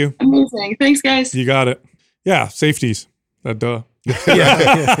 Thank you. Amazing. Thanks, guys. You got it. Yeah, safeties. Duh.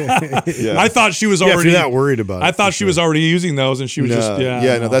 Yeah. I thought she was already if you're not worried about it. I thought she was already using those, and she was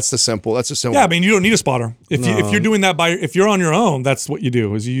that's a simple. Yeah, I mean, you don't need a spotter if you're doing that if you're on your own. That's what you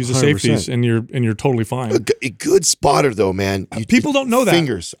do is you use the 100%. safeties, and you're totally fine. A good spotter though, man. People don't know that.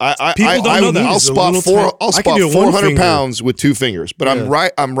 Fingers. People don't know that. I'll spot 400 pounds with 2 fingers, but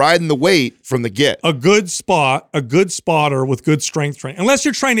I'm riding the weight from the get. A good spotter with good strength training. Unless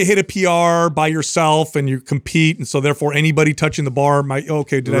you're trying to hit a PR by yourself and you compete, and so therefore anybody touching the bar might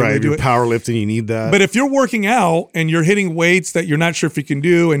did I really do it? Powerlifting, you need that. But if you're working out and you're hitting weights that you're not sure if you can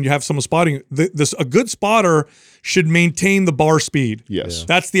do, and you have someone spotting, a good spotter should maintain the bar speed. Yes.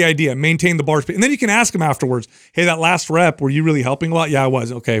 That's the idea. Maintain the bar speed. And then you can ask them afterwards, hey, that last rep, were you really helping a lot? Yeah, I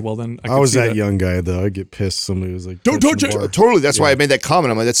was. Okay, well then I was that young guy though. I'd get pissed. Somebody was like, don't touch it. Totally. That's why I made that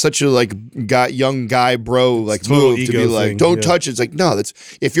comment. I'm like, that's such a young guy bro move to be like, don't touch it. It's like, no,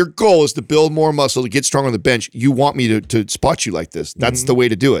 if your goal is to build more muscle, to get stronger on the bench, you want me to spot you like this. That's the way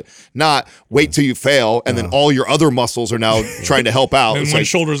to do it. Not wait till you fail and then all your other muscles are now trying to help out. And when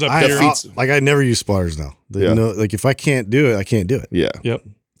shoulders up here. I never use spotters now. If I can't do it, I can't do it. Yeah. Yep.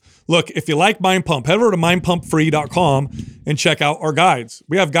 Look, if you like Mind Pump, head over to mindpumpfree.com and check out our guides.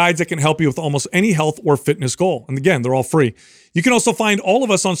 We have guides that can help you with almost any health or fitness goal. And again, they're all free. You can also find all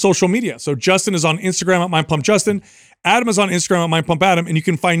of us on social media. So Justin is on Instagram at MindPumpJustin. Adam is on Instagram at MindPumpAdam. And you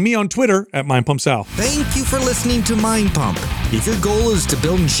can find me on Twitter at MindPumpSal. Thank you for listening to Mind Pump. If your goal is to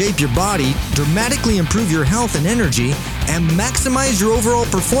build and shape your body, dramatically improve your health and energy, and maximize your overall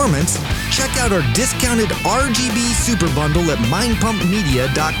performance, check out our discounted RGB Super Bundle at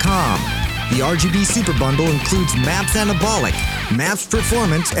mindpumpmedia.com. The RGB Super Bundle includes MAPS Anabolic, MAPS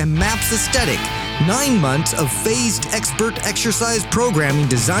Performance, and MAPS Aesthetic. 9 months of phased expert exercise programming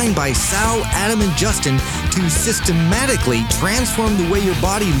designed by Sal, Adam, and Justin to systematically transform the way your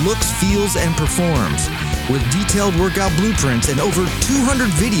body looks, feels, and performs. With detailed workout blueprints and over 200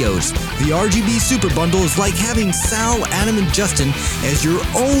 videos, the RGB Super Bundle is like having Sal, Adam, and Justin as your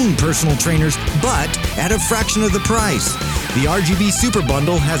own personal trainers, but at a fraction of the price. The RGB Super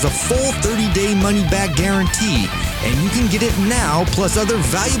Bundle has a full 30-day money-back guarantee, and you can get it now plus other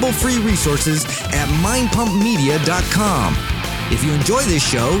valuable free resources at mindpumpmedia.com. If you enjoy this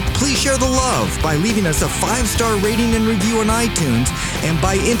show, please share the love by leaving us a 5-star rating and review on iTunes and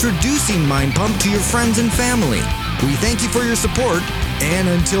by introducing Mind Pump to your friends and family. We thank you for your support, and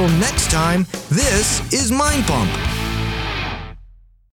until next time, this is Mind Pump.